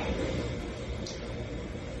why.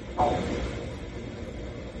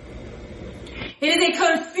 It is a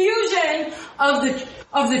confusion of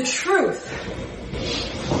the truth.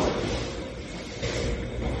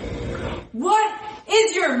 What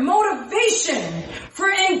is your motivation for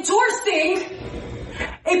endorsing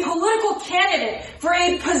a political candidate for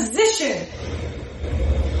a position?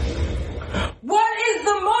 What is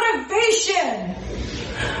the motivation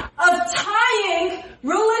of tying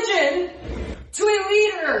religion to a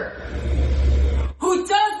leader who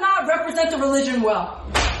does not represent the religion well?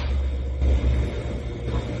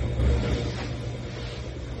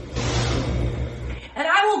 And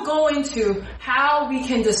I will go into how we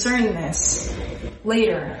can discern this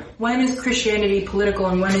later. When is Christianity political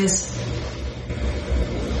and when is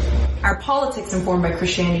our politics informed by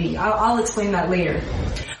Christianity? I'll explain that later.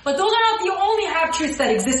 But those are not the only half-truths that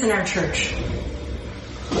exist in our church.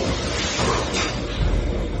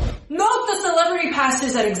 Note the celebrity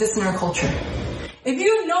pastors that exist in our culture. If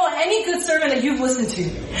you know any good sermon that you've listened to,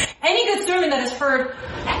 any good sermon that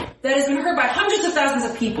has been heard by hundreds of thousands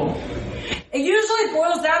of people, it usually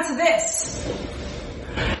boils down to this.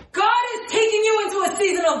 God is taking you into a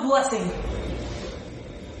season of blessing.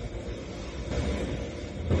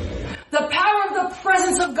 The power of the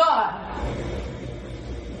presence of God.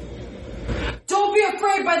 Don't be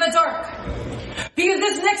afraid by the dark. Because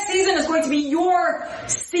this next season is going to be your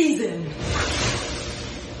season.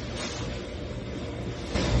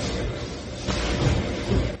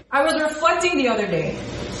 I was reflecting the other day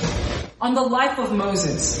on the life of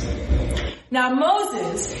Moses. Now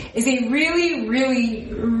Moses is a really,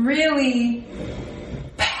 really, really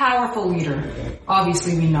powerful leader.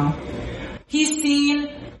 Obviously we know. He's seen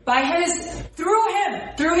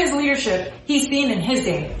through his leadership, he's seen in his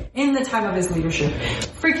day, in the time of his leadership,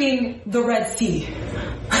 freaking the Red Sea,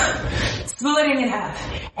 splitting in half,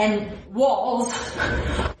 and walls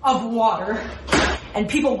of water, and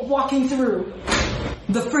people walking through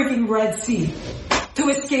the freaking Red Sea to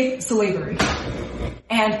escape slavery.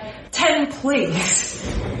 And 10 plagues.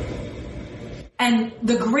 And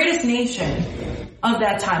the greatest nation of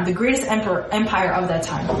that time, the greatest empire of that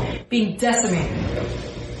time, being decimated.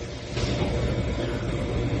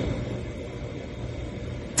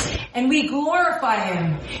 And we glorify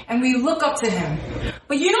him, and we look up to him.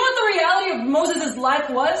 But you know what the reality of Moses' life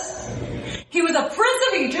was? He was a prince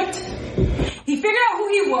of Egypt. He figured out who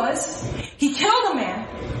he was. He killed a man.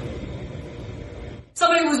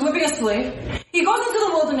 Somebody who was whipping a slave. He goes into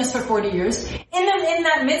the wilderness for 40 years. In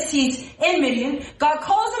that midst, he's in Midian. God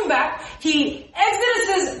calls him back.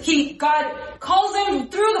 God calls him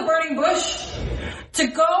through the burning bush to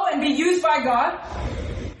go and be used by God.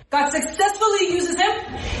 God successfully uses him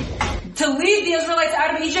to lead the Israelites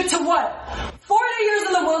out of Egypt to what? 40 years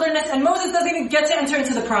in the wilderness, and Moses doesn't even get to enter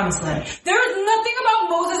into the promised land. There is nothing about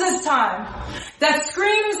Moses' time that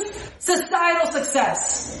screams societal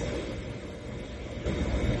success.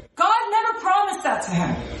 God never promised that to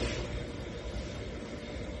him.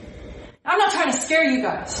 I'm not trying to scare you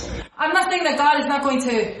guys. I'm not saying that God is not going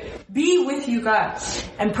to be with you guys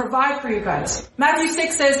and provide for you guys. Matthew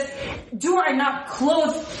 6 says, do I not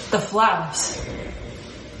clothe the flowers?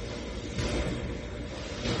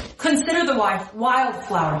 Consider the wild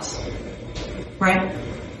flowers. Right?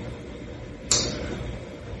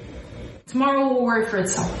 Tomorrow will worry for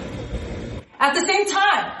itself. At the same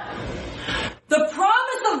time, the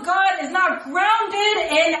promise of God is not grounded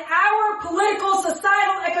in our political,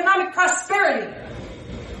 societal, economic prosperity.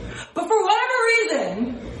 But for whatever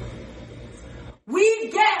reason, we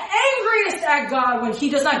get angriest at God when he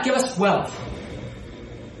does not give us wealth.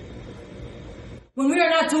 When we are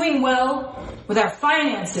not doing well with our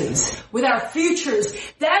finances, with our futures,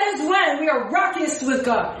 that is when we are rockiest with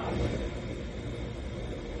God.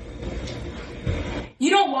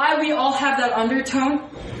 You know why we all have that undertone?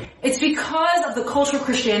 It's because of the cultural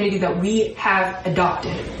Christianity that we have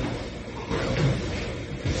adopted.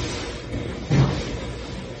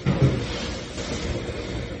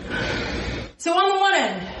 So on the one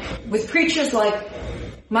end, with preachers like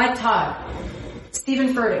Mike Todd,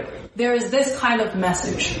 Stephen Furtick, there is this kind of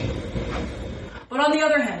message. But on the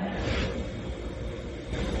other hand,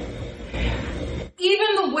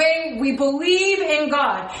 even the way we believe in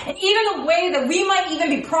God, and even the way that we might even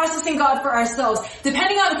be processing God for ourselves,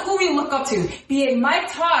 depending on who we look up to, be it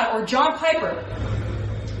Mike Todd or John Piper,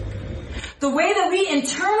 the way that we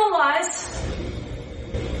internalize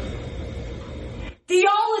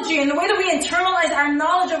theology and the way that we internalize our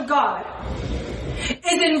knowledge of God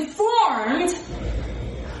is informed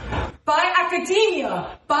by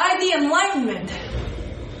academia, by the Enlightenment.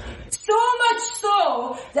 So much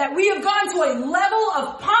so that we have gone to a level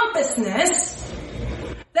of pompousness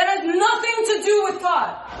that has nothing to do with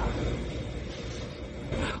God.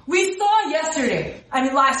 We saw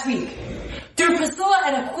last week, through Priscilla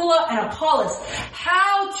and Aquila and Apollos,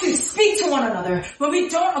 how to speak to one another when we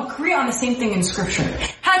don't agree on the same thing in Scripture.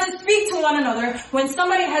 How to speak to one another when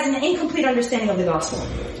somebody has an incomplete understanding of the gospel.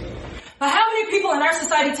 But how many people in our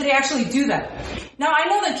society today actually do that? Now, I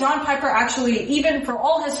know that John Piper actually, even for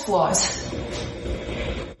all his flaws,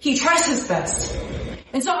 he tries his best.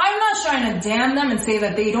 And so I'm not trying to damn them and say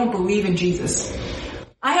that they don't believe in Jesus.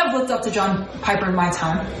 I have looked up to John Piper in my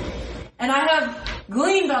time, and I have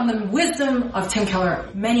gleaned on the wisdom of Tim Keller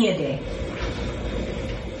many a day.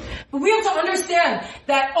 But we have to understand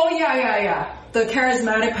that, the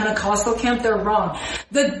charismatic Pentecostal camp, they're wrong.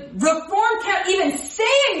 The Reformed camp even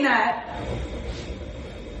saying that,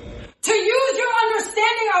 to use your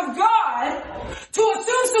understanding of God to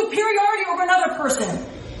assume superiority over another person.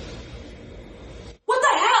 What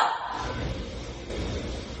the hell?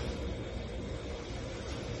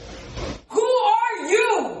 Who are you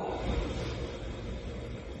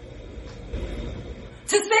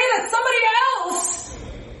to say that somebody else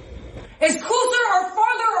is closer or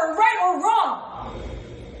farther or right or wrong?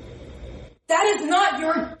 That is not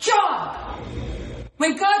your job.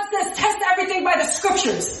 When God says test everything by the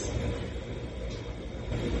Scriptures,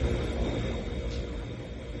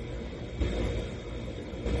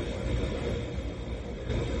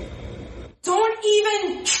 don't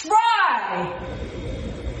even try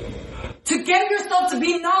to get yourself to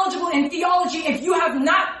be knowledgeable in theology if you have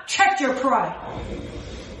not checked your pride.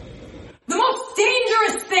 The most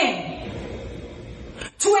dangerous thing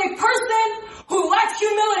to a person who lacks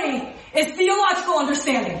humility is theological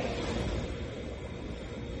understanding.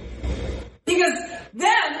 Because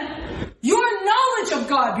then your knowledge of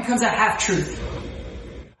God becomes a half-truth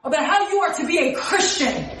about how you are to be a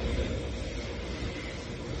Christian.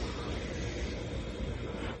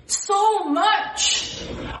 So much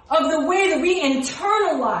of the way that we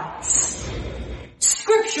internalize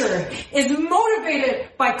Scripture is motivated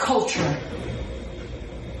by culture.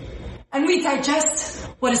 And we digest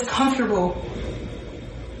what is comfortable.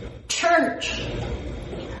 Church,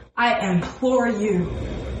 I implore you,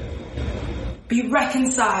 be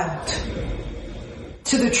reconciled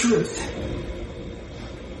to the truth.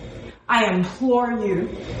 I implore you.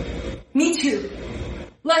 Me too.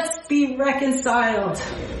 Let's be reconciled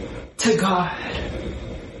to God.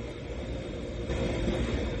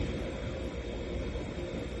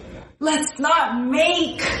 Let's not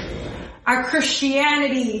make our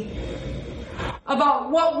Christianity about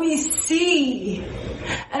what we see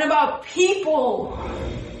and about people.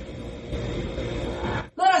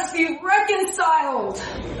 Let us be reconciled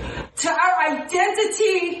to our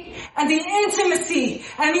identity and the intimacy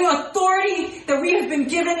and the authority that we have been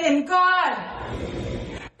given in God.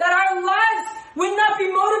 That our lives would not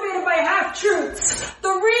be motivated by half-truths. The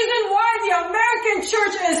reason why the American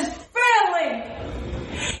church is failing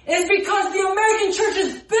is because the American church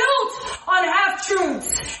is built on half-truths.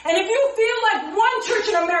 And if you feel like one church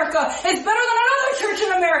in America is better than another church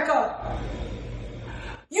in America,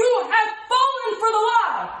 you have fallen for the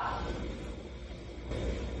lie.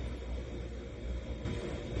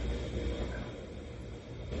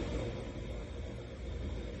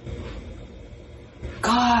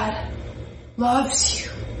 God loves you.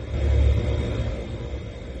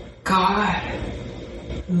 God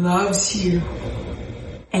loves you.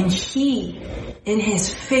 And He, in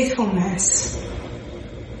His faithfulness,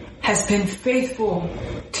 has been faithful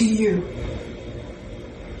to you.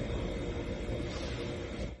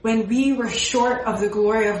 When we were short of the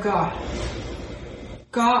glory of God,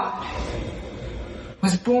 God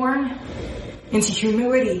was born into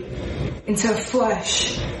humility, into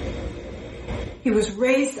flesh. He was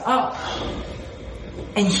raised up,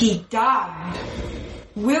 and He died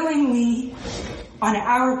willingly on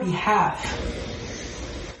our behalf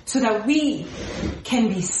so that we can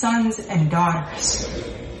be sons and daughters.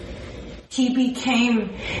 He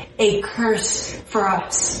became a curse for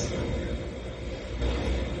us.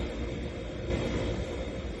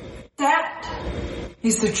 That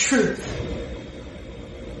is the truth.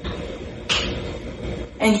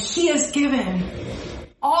 And He has given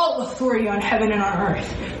all authority on heaven and on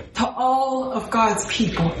earth to all of God's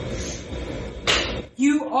people.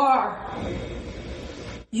 You are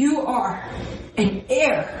an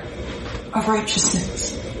heir of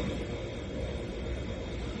righteousness.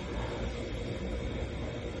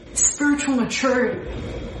 spiritual maturity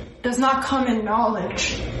does not come in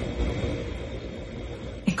knowledge.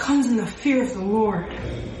 It comes in the fear of the Lord.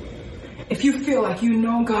 If you feel like you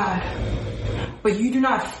know God, but you do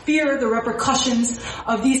not fear the repercussions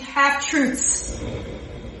of these half-truths,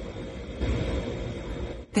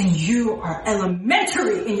 then you are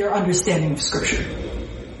elementary in your understanding of Scripture.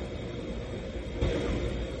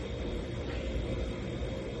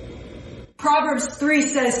 Proverbs 3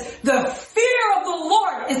 says, the fear of the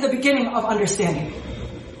Lord is the beginning of understanding.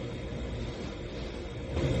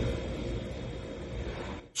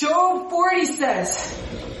 Job 40 says,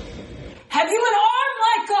 have you an arm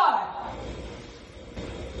like God?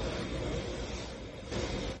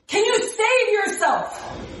 Can you save yourself?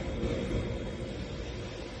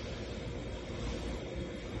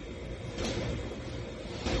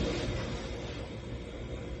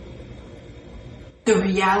 The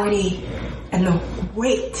reality and the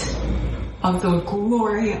weight of the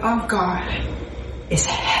glory of God is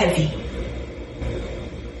heavy.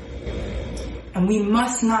 And we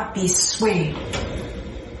must not be swayed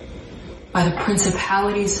by the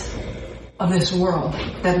principalities of this world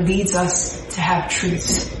that leads us to have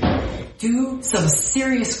truths. Do some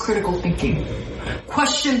serious critical thinking.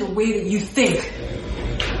 Question the way that you think.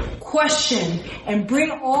 Question and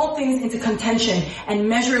bring all things into contention and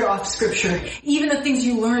measure it off Scripture, even the things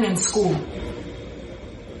you learn in school.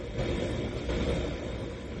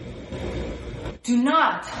 Do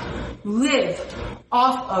not live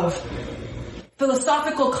off of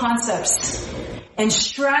philosophical concepts and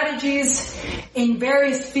strategies in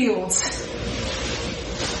various fields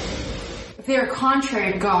if they are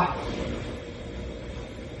contrary to God.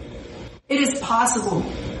 It is possible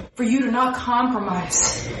for you to not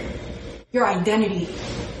compromise your identity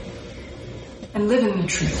and live in the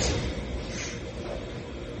truth.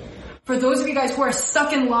 For those of you guys who are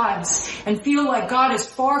stuck in lives and feel like God is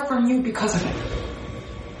far from you because of it.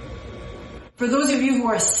 For those of you who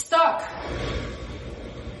are stuck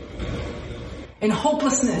in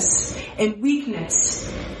hopelessness and weakness.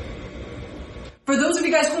 For those of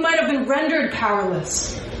you guys who might have been rendered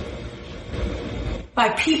powerless by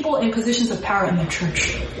people in positions of power in the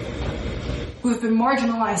church, who have been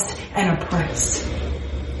marginalized and oppressed.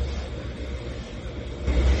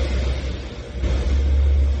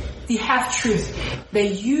 The half-truth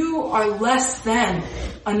that you are less than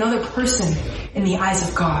another person in the eyes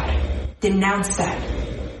of God. Denounce that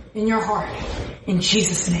in your heart, in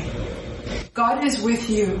Jesus' name. God is with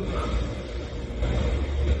you.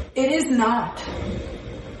 It is not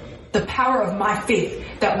the power of my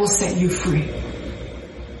faith that will set you free.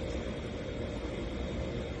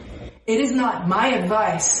 It is not my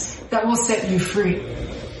advice that will set you free.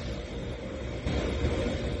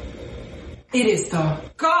 It is the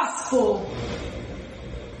gospel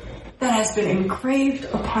that has been engraved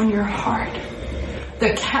upon your heart.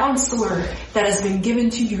 The counselor that has been given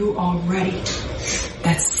to you already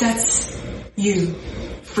that sets you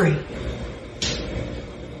free.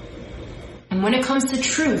 And when it comes to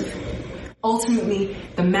truth, ultimately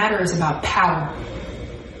the matter is about power.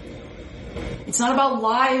 It's not about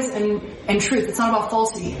lies and truth. It's not about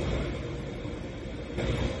falsity.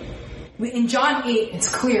 In John 8, it's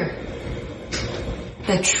clear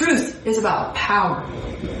that truth is about power.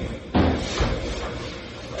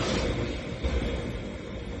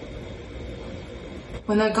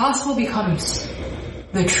 When the gospel becomes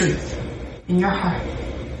the truth in your heart,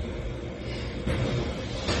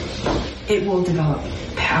 it will develop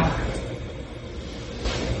power.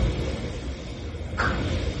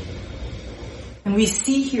 And we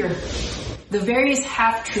see here the various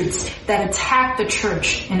half-truths that attack the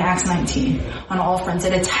church in Acts 19 on all fronts.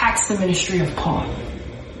 It attacks the ministry of Paul.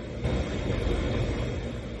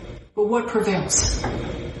 But what prevails?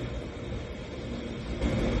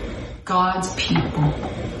 God's people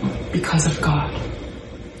because of God.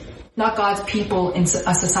 Not God's people in a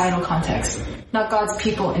societal context. Not God's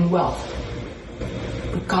people in wealth.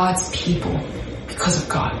 But God's people because of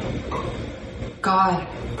God. God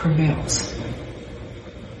prevails.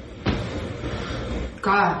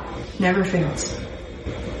 God never fails.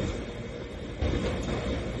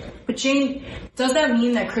 But Jane, does that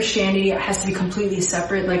mean that Christianity has to be completely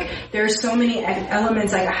separate? Like, there are so many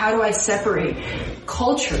elements, like how do I separate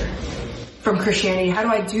culture from Christianity? How do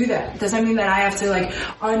I do that? Does that mean that I have to like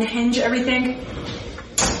unhinge everything?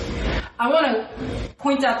 I want to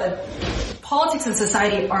point out that politics and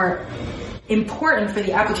society are important for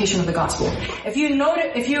the application of the gospel. If you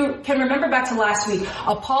can remember back to last week,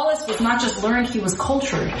 Apollos was not just learned, he was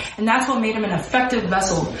cultured. And that's what made him an effective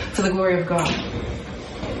vessel for the glory of God.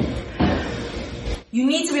 You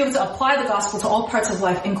need to be able to apply the gospel to all parts of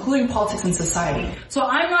life, including politics and society. So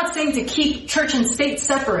I'm not saying to keep church and state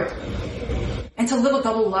separate and to live a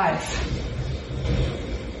double life.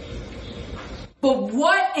 But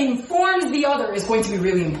what informs the other is going to be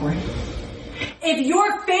really important. If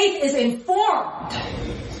your faith is informed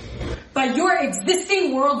by your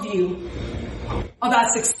existing worldview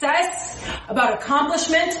about success, about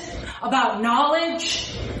accomplishment, about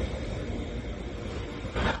knowledge,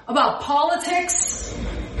 about politics,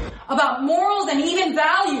 about morals and even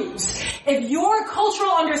values, if your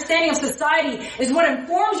cultural understanding of society is what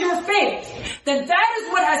informs your faith, then that is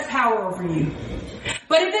what has power over you.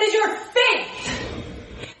 But if it is your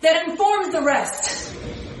faith that informs the rest,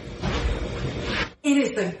 it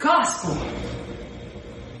is the gospel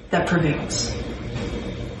that prevails.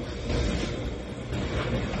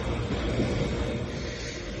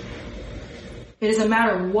 It is a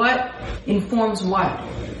matter of what informs what.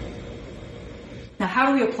 Now, how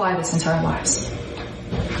do we apply this into our lives?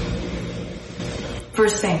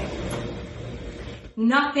 First thing,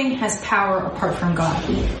 nothing has power apart from God.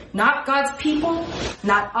 Not God's people,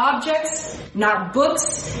 not objects, not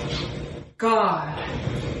books, God.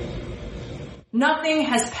 Nothing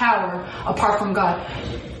has power apart from God.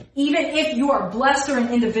 Even if you are blessed through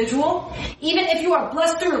an individual, even if you are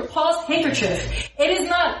blessed through Paul's handkerchief, it is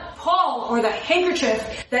not Paul or the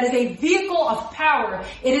handkerchief that is a vehicle of power.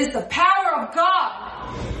 It is the power of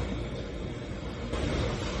God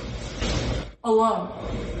alone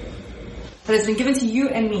that has been given to you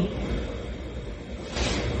and me.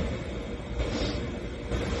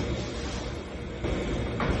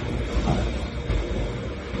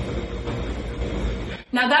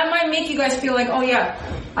 Now that might make you guys feel like, oh yeah,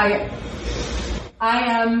 I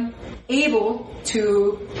am able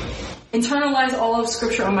to internalize all of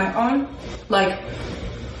Scripture on my own. Like,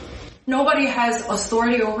 nobody has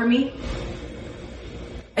authority over me,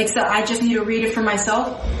 except I just need to read it for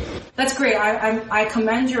myself. That's great. I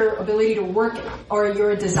commend your ability to work, or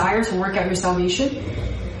your desire to work out your salvation.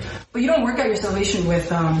 But you don't work out your salvation with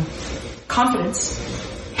confidence.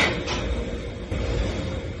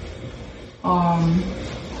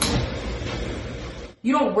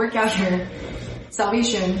 You don't work out your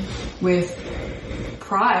salvation with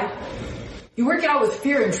pride. You work it out with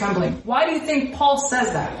fear and trembling. Why do you think Paul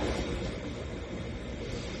says that?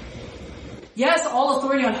 Yes, all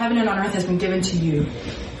authority on heaven and on earth has been given to you.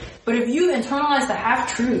 But if you internalize the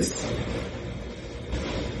half-truth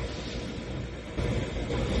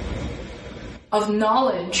of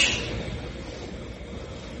knowledge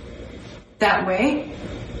that way,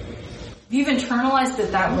 if you've internalized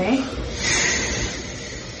it that way,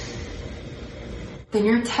 then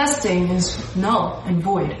your testing is null and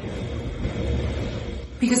void.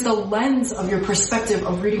 Because the lens of your perspective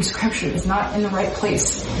of reading Scripture is not in the right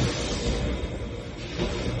place.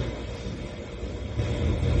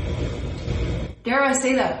 Dare I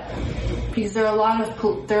say that? Because there are a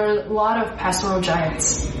lot of pastoral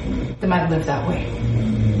giants that might live that way.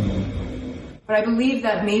 But I believe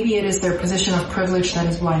that maybe it is their position of privilege that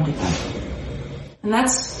has blinded them. And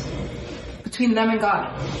that's between them and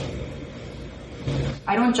God.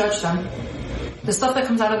 I don't judge them. The stuff that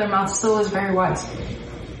comes out of their mouth still is very wise.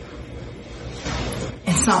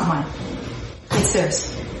 It's not mine. It's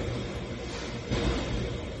theirs.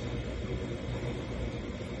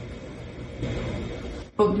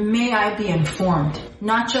 But may I be informed,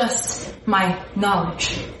 not just my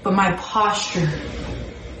knowledge, but my posture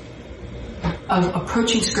of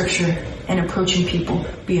approaching Scripture and approaching people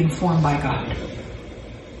be informed by God.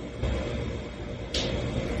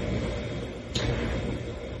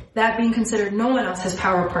 That being considered, no one else has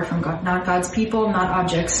power apart from God. Not God's people, not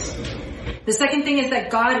objects. The second thing is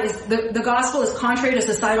that the gospel is contrary to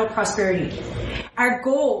societal prosperity. Our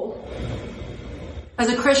goal as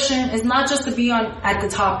a Christian is not just to be at the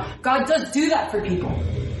top. God does do that for people.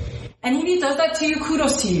 And if He does that to you,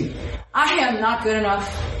 kudos to you. I am not good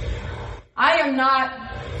enough. I am not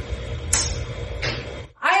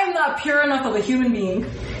pure enough of a human being.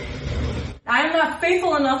 I am not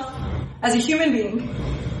faithful enough as a human being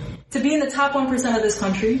to be in the top 1% of this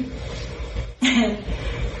country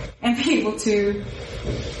and be able to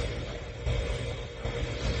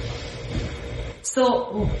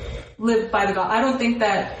still live by the God. I don't think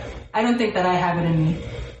that I have it in me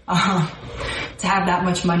to have that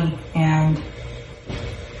much money, and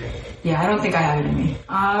yeah, I don't think I have it in me.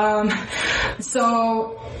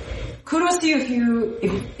 So kudos to you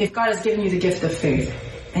if God has given you the gift of faith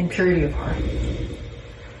and purity of heart.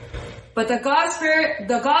 But the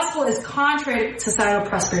gospel is contrary to societal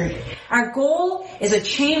prosperity. Our goal is a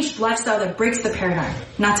changed lifestyle that breaks the paradigm,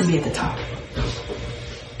 not to be at the top.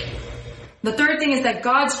 The third thing is that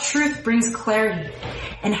God's truth brings clarity,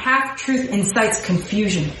 and half-truth incites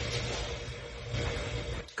confusion.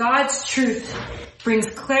 God's truth brings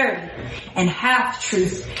clarity, and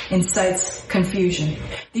half-truth incites confusion.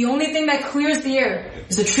 The only thing that clears the air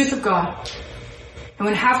is the truth of God. And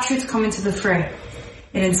when half-truths come into the fray,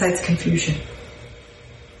 it incites confusion.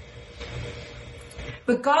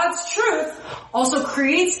 But God's truth also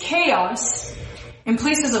creates chaos in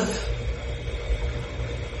places of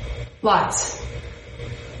lies.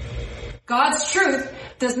 God's truth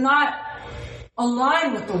does not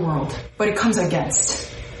align with the world, but it comes against.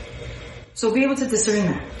 So be able to discern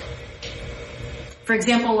that. For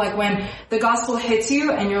example, like when the gospel hits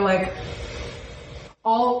you and you're like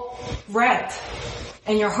all wrecked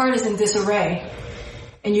and your heart is in disarray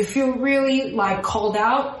and you feel really like called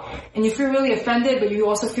out and you feel really offended, but you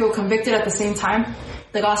also feel convicted at the same time.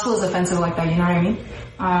 The gospel is offensive like that, you know what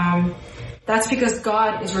I mean? That's because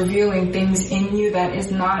God is revealing things in you that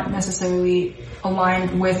is not necessarily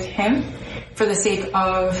aligned with Him for the sake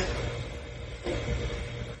of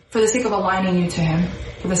aligning you to Him,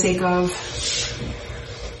 for the sake of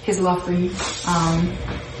His love for you.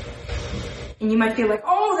 And you might feel like,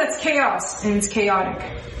 oh, that's chaos, and it's chaotic.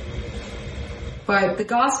 But the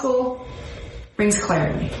gospel brings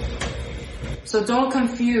clarity. So don't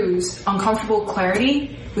confuse uncomfortable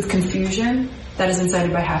clarity with confusion that is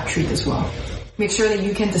incited by half-truth as well. Make sure that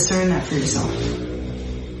you can discern that for yourself.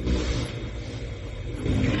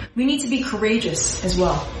 We need to be courageous as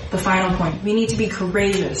well. The final point. We need to be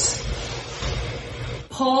courageous.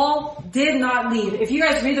 Paul did not leave. If you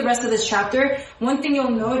guys read the rest of this chapter, one thing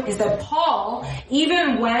you'll note is that Paul,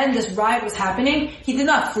 even when this riot was happening, he did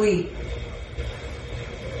not flee.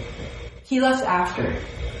 He left after.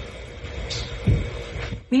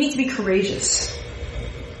 We need to be courageous.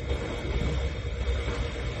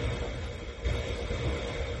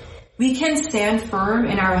 We can stand firm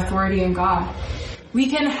in our authority in God. We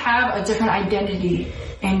can have a different identity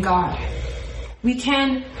in God. We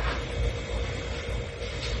can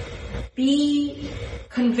be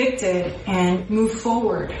convicted and move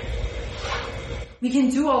forward. We can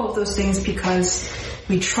do all of those things because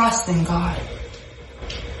we trust in God.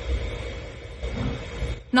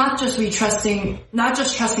 Not just trusting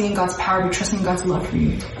in God's power, but trusting in God's love for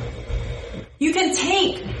you. You can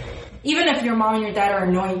take, even if your mom and your dad are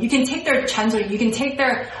annoying, you can take their chanzo, you can take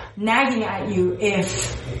their nagging at you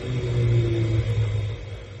if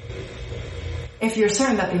you're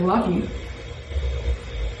certain that they love you.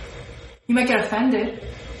 You might get offended,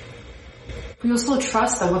 but you'll still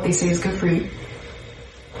trust that what they say is good for you.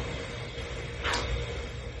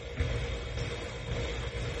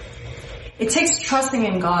 It takes trusting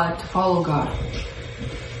in God to follow God.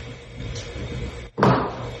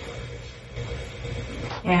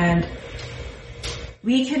 And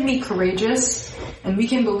we can be courageous and we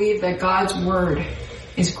can believe that God's word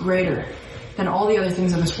is greater than all the other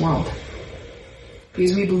things of this world.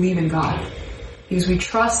 Because we believe in God. Because we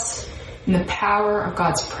trust in the power of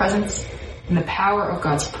God's presence, in the power of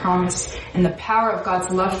God's promise, and the power of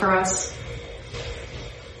God's love for us.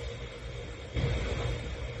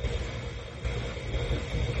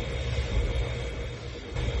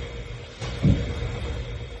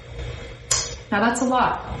 Now that's a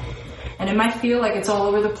lot. And it might feel like it's all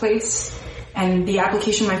over the place, and the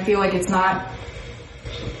application might feel like it's not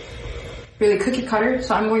really cookie cutter,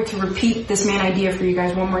 so I'm going to repeat this main idea for you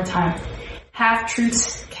guys one more time.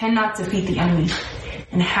 Half-truths cannot defeat the enemy,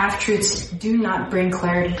 and half-truths do not bring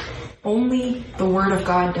clarity. Only the Word of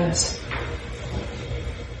God does.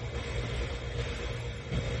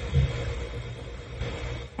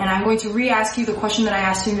 And I'm going to re-ask you the question that I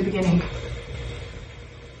asked you in the beginning.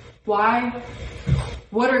 Why?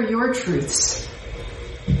 What are your truths?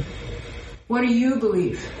 What do you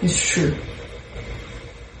believe is true?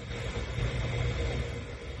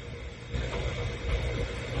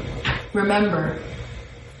 Remember,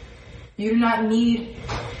 you do not need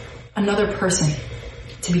another person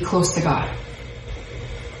to be close to God.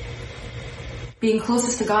 Being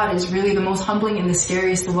closest to God is really the most humbling and the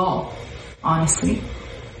scariest of all, honestly.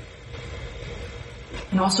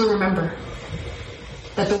 And also remember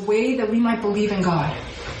that the way that we might believe in God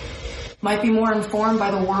might be more informed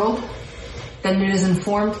by the world than it is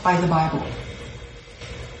informed by the Bible.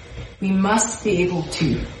 We must be able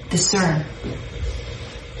to discern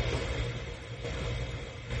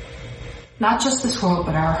not just this world,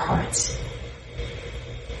 but our hearts.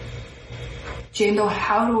 Jane Doe,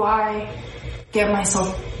 how do I get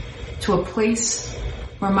myself to a place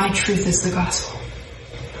where my truth is the gospel?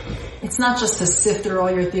 It's not just to sift through all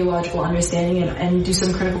your theological understanding and do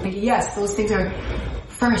some critical thinking. Yes, those things are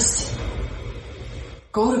first.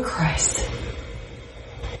 Go to Christ.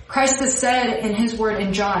 Christ has said in his word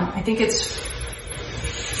in John, I think it's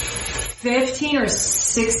 15 or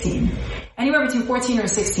 16, anywhere between 14 or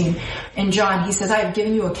 16 in John, he says, I have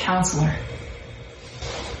given you a counselor.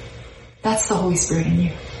 That's the Holy Spirit in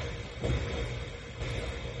you.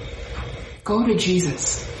 Go to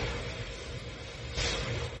Jesus.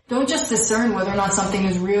 Don't just discern whether or not something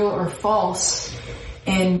is real or false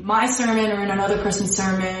in my sermon or in another person's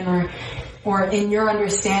sermon or in your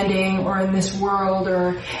understanding or in this world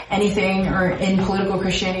or anything or in political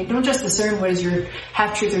Christianity. Don't just discern what is your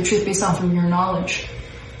half-truth or truth based on from your knowledge.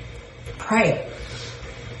 Pray.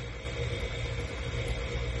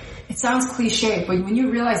 It sounds cliche, but when you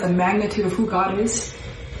realize the magnitude of who God is,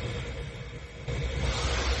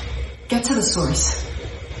 get to the source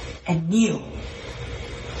and kneel.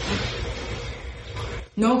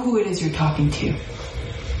 Know who it is you're talking to.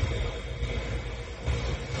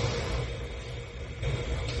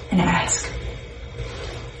 And ask.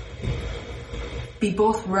 Be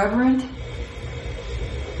both reverent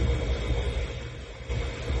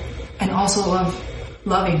and also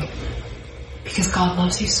loving, because God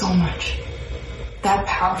loves you so much. That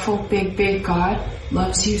powerful, big God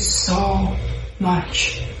loves you so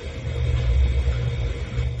much.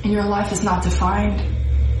 And your life is not defined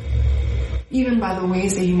even by the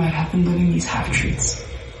ways that you might have been living these half-truths.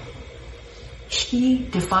 He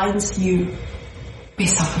defines you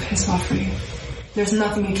based off of his love for you. There's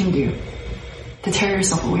nothing you can do to tear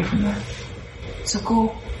yourself away from that. So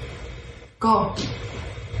go.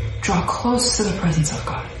 Draw close to the presence of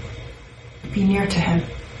God. Be near to him.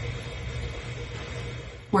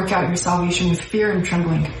 Work out your salvation with fear and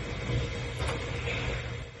trembling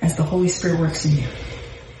as the Holy Spirit works in you.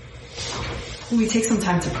 Will we take some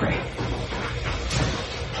time to pray?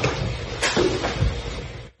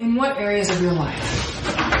 In what areas of your life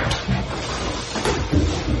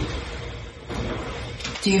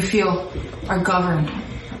do you feel are governed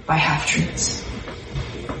by half-truths?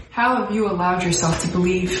 How have you allowed yourself to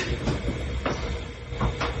believe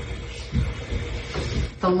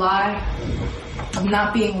the lie of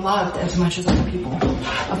not being loved as much as other people,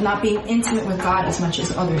 of not being intimate with God as much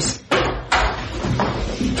as others?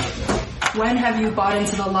 When have you bought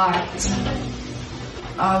into the lies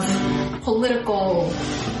of political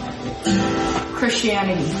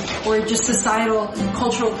Christianity or just societal,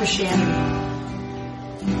 cultural Christianity,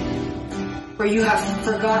 where you have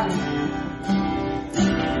forgotten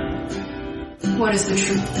what is the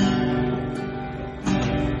truth?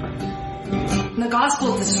 And the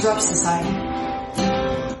gospel disrupts society.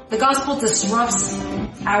 The gospel disrupts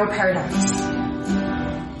our paradigms.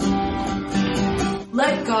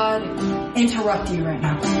 Let God interrupt you right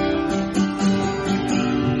now.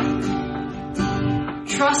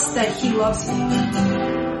 Trust that he loves you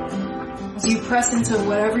as you press into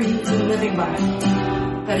whatever you've been living by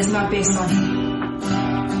that is not based on him,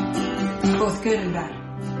 both good and bad.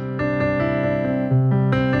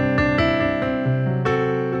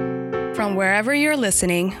 From wherever you're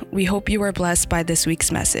listening, we hope you were blessed by this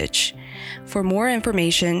week's message. For more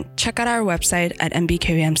information, check out our website at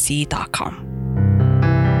mbkwmc.com.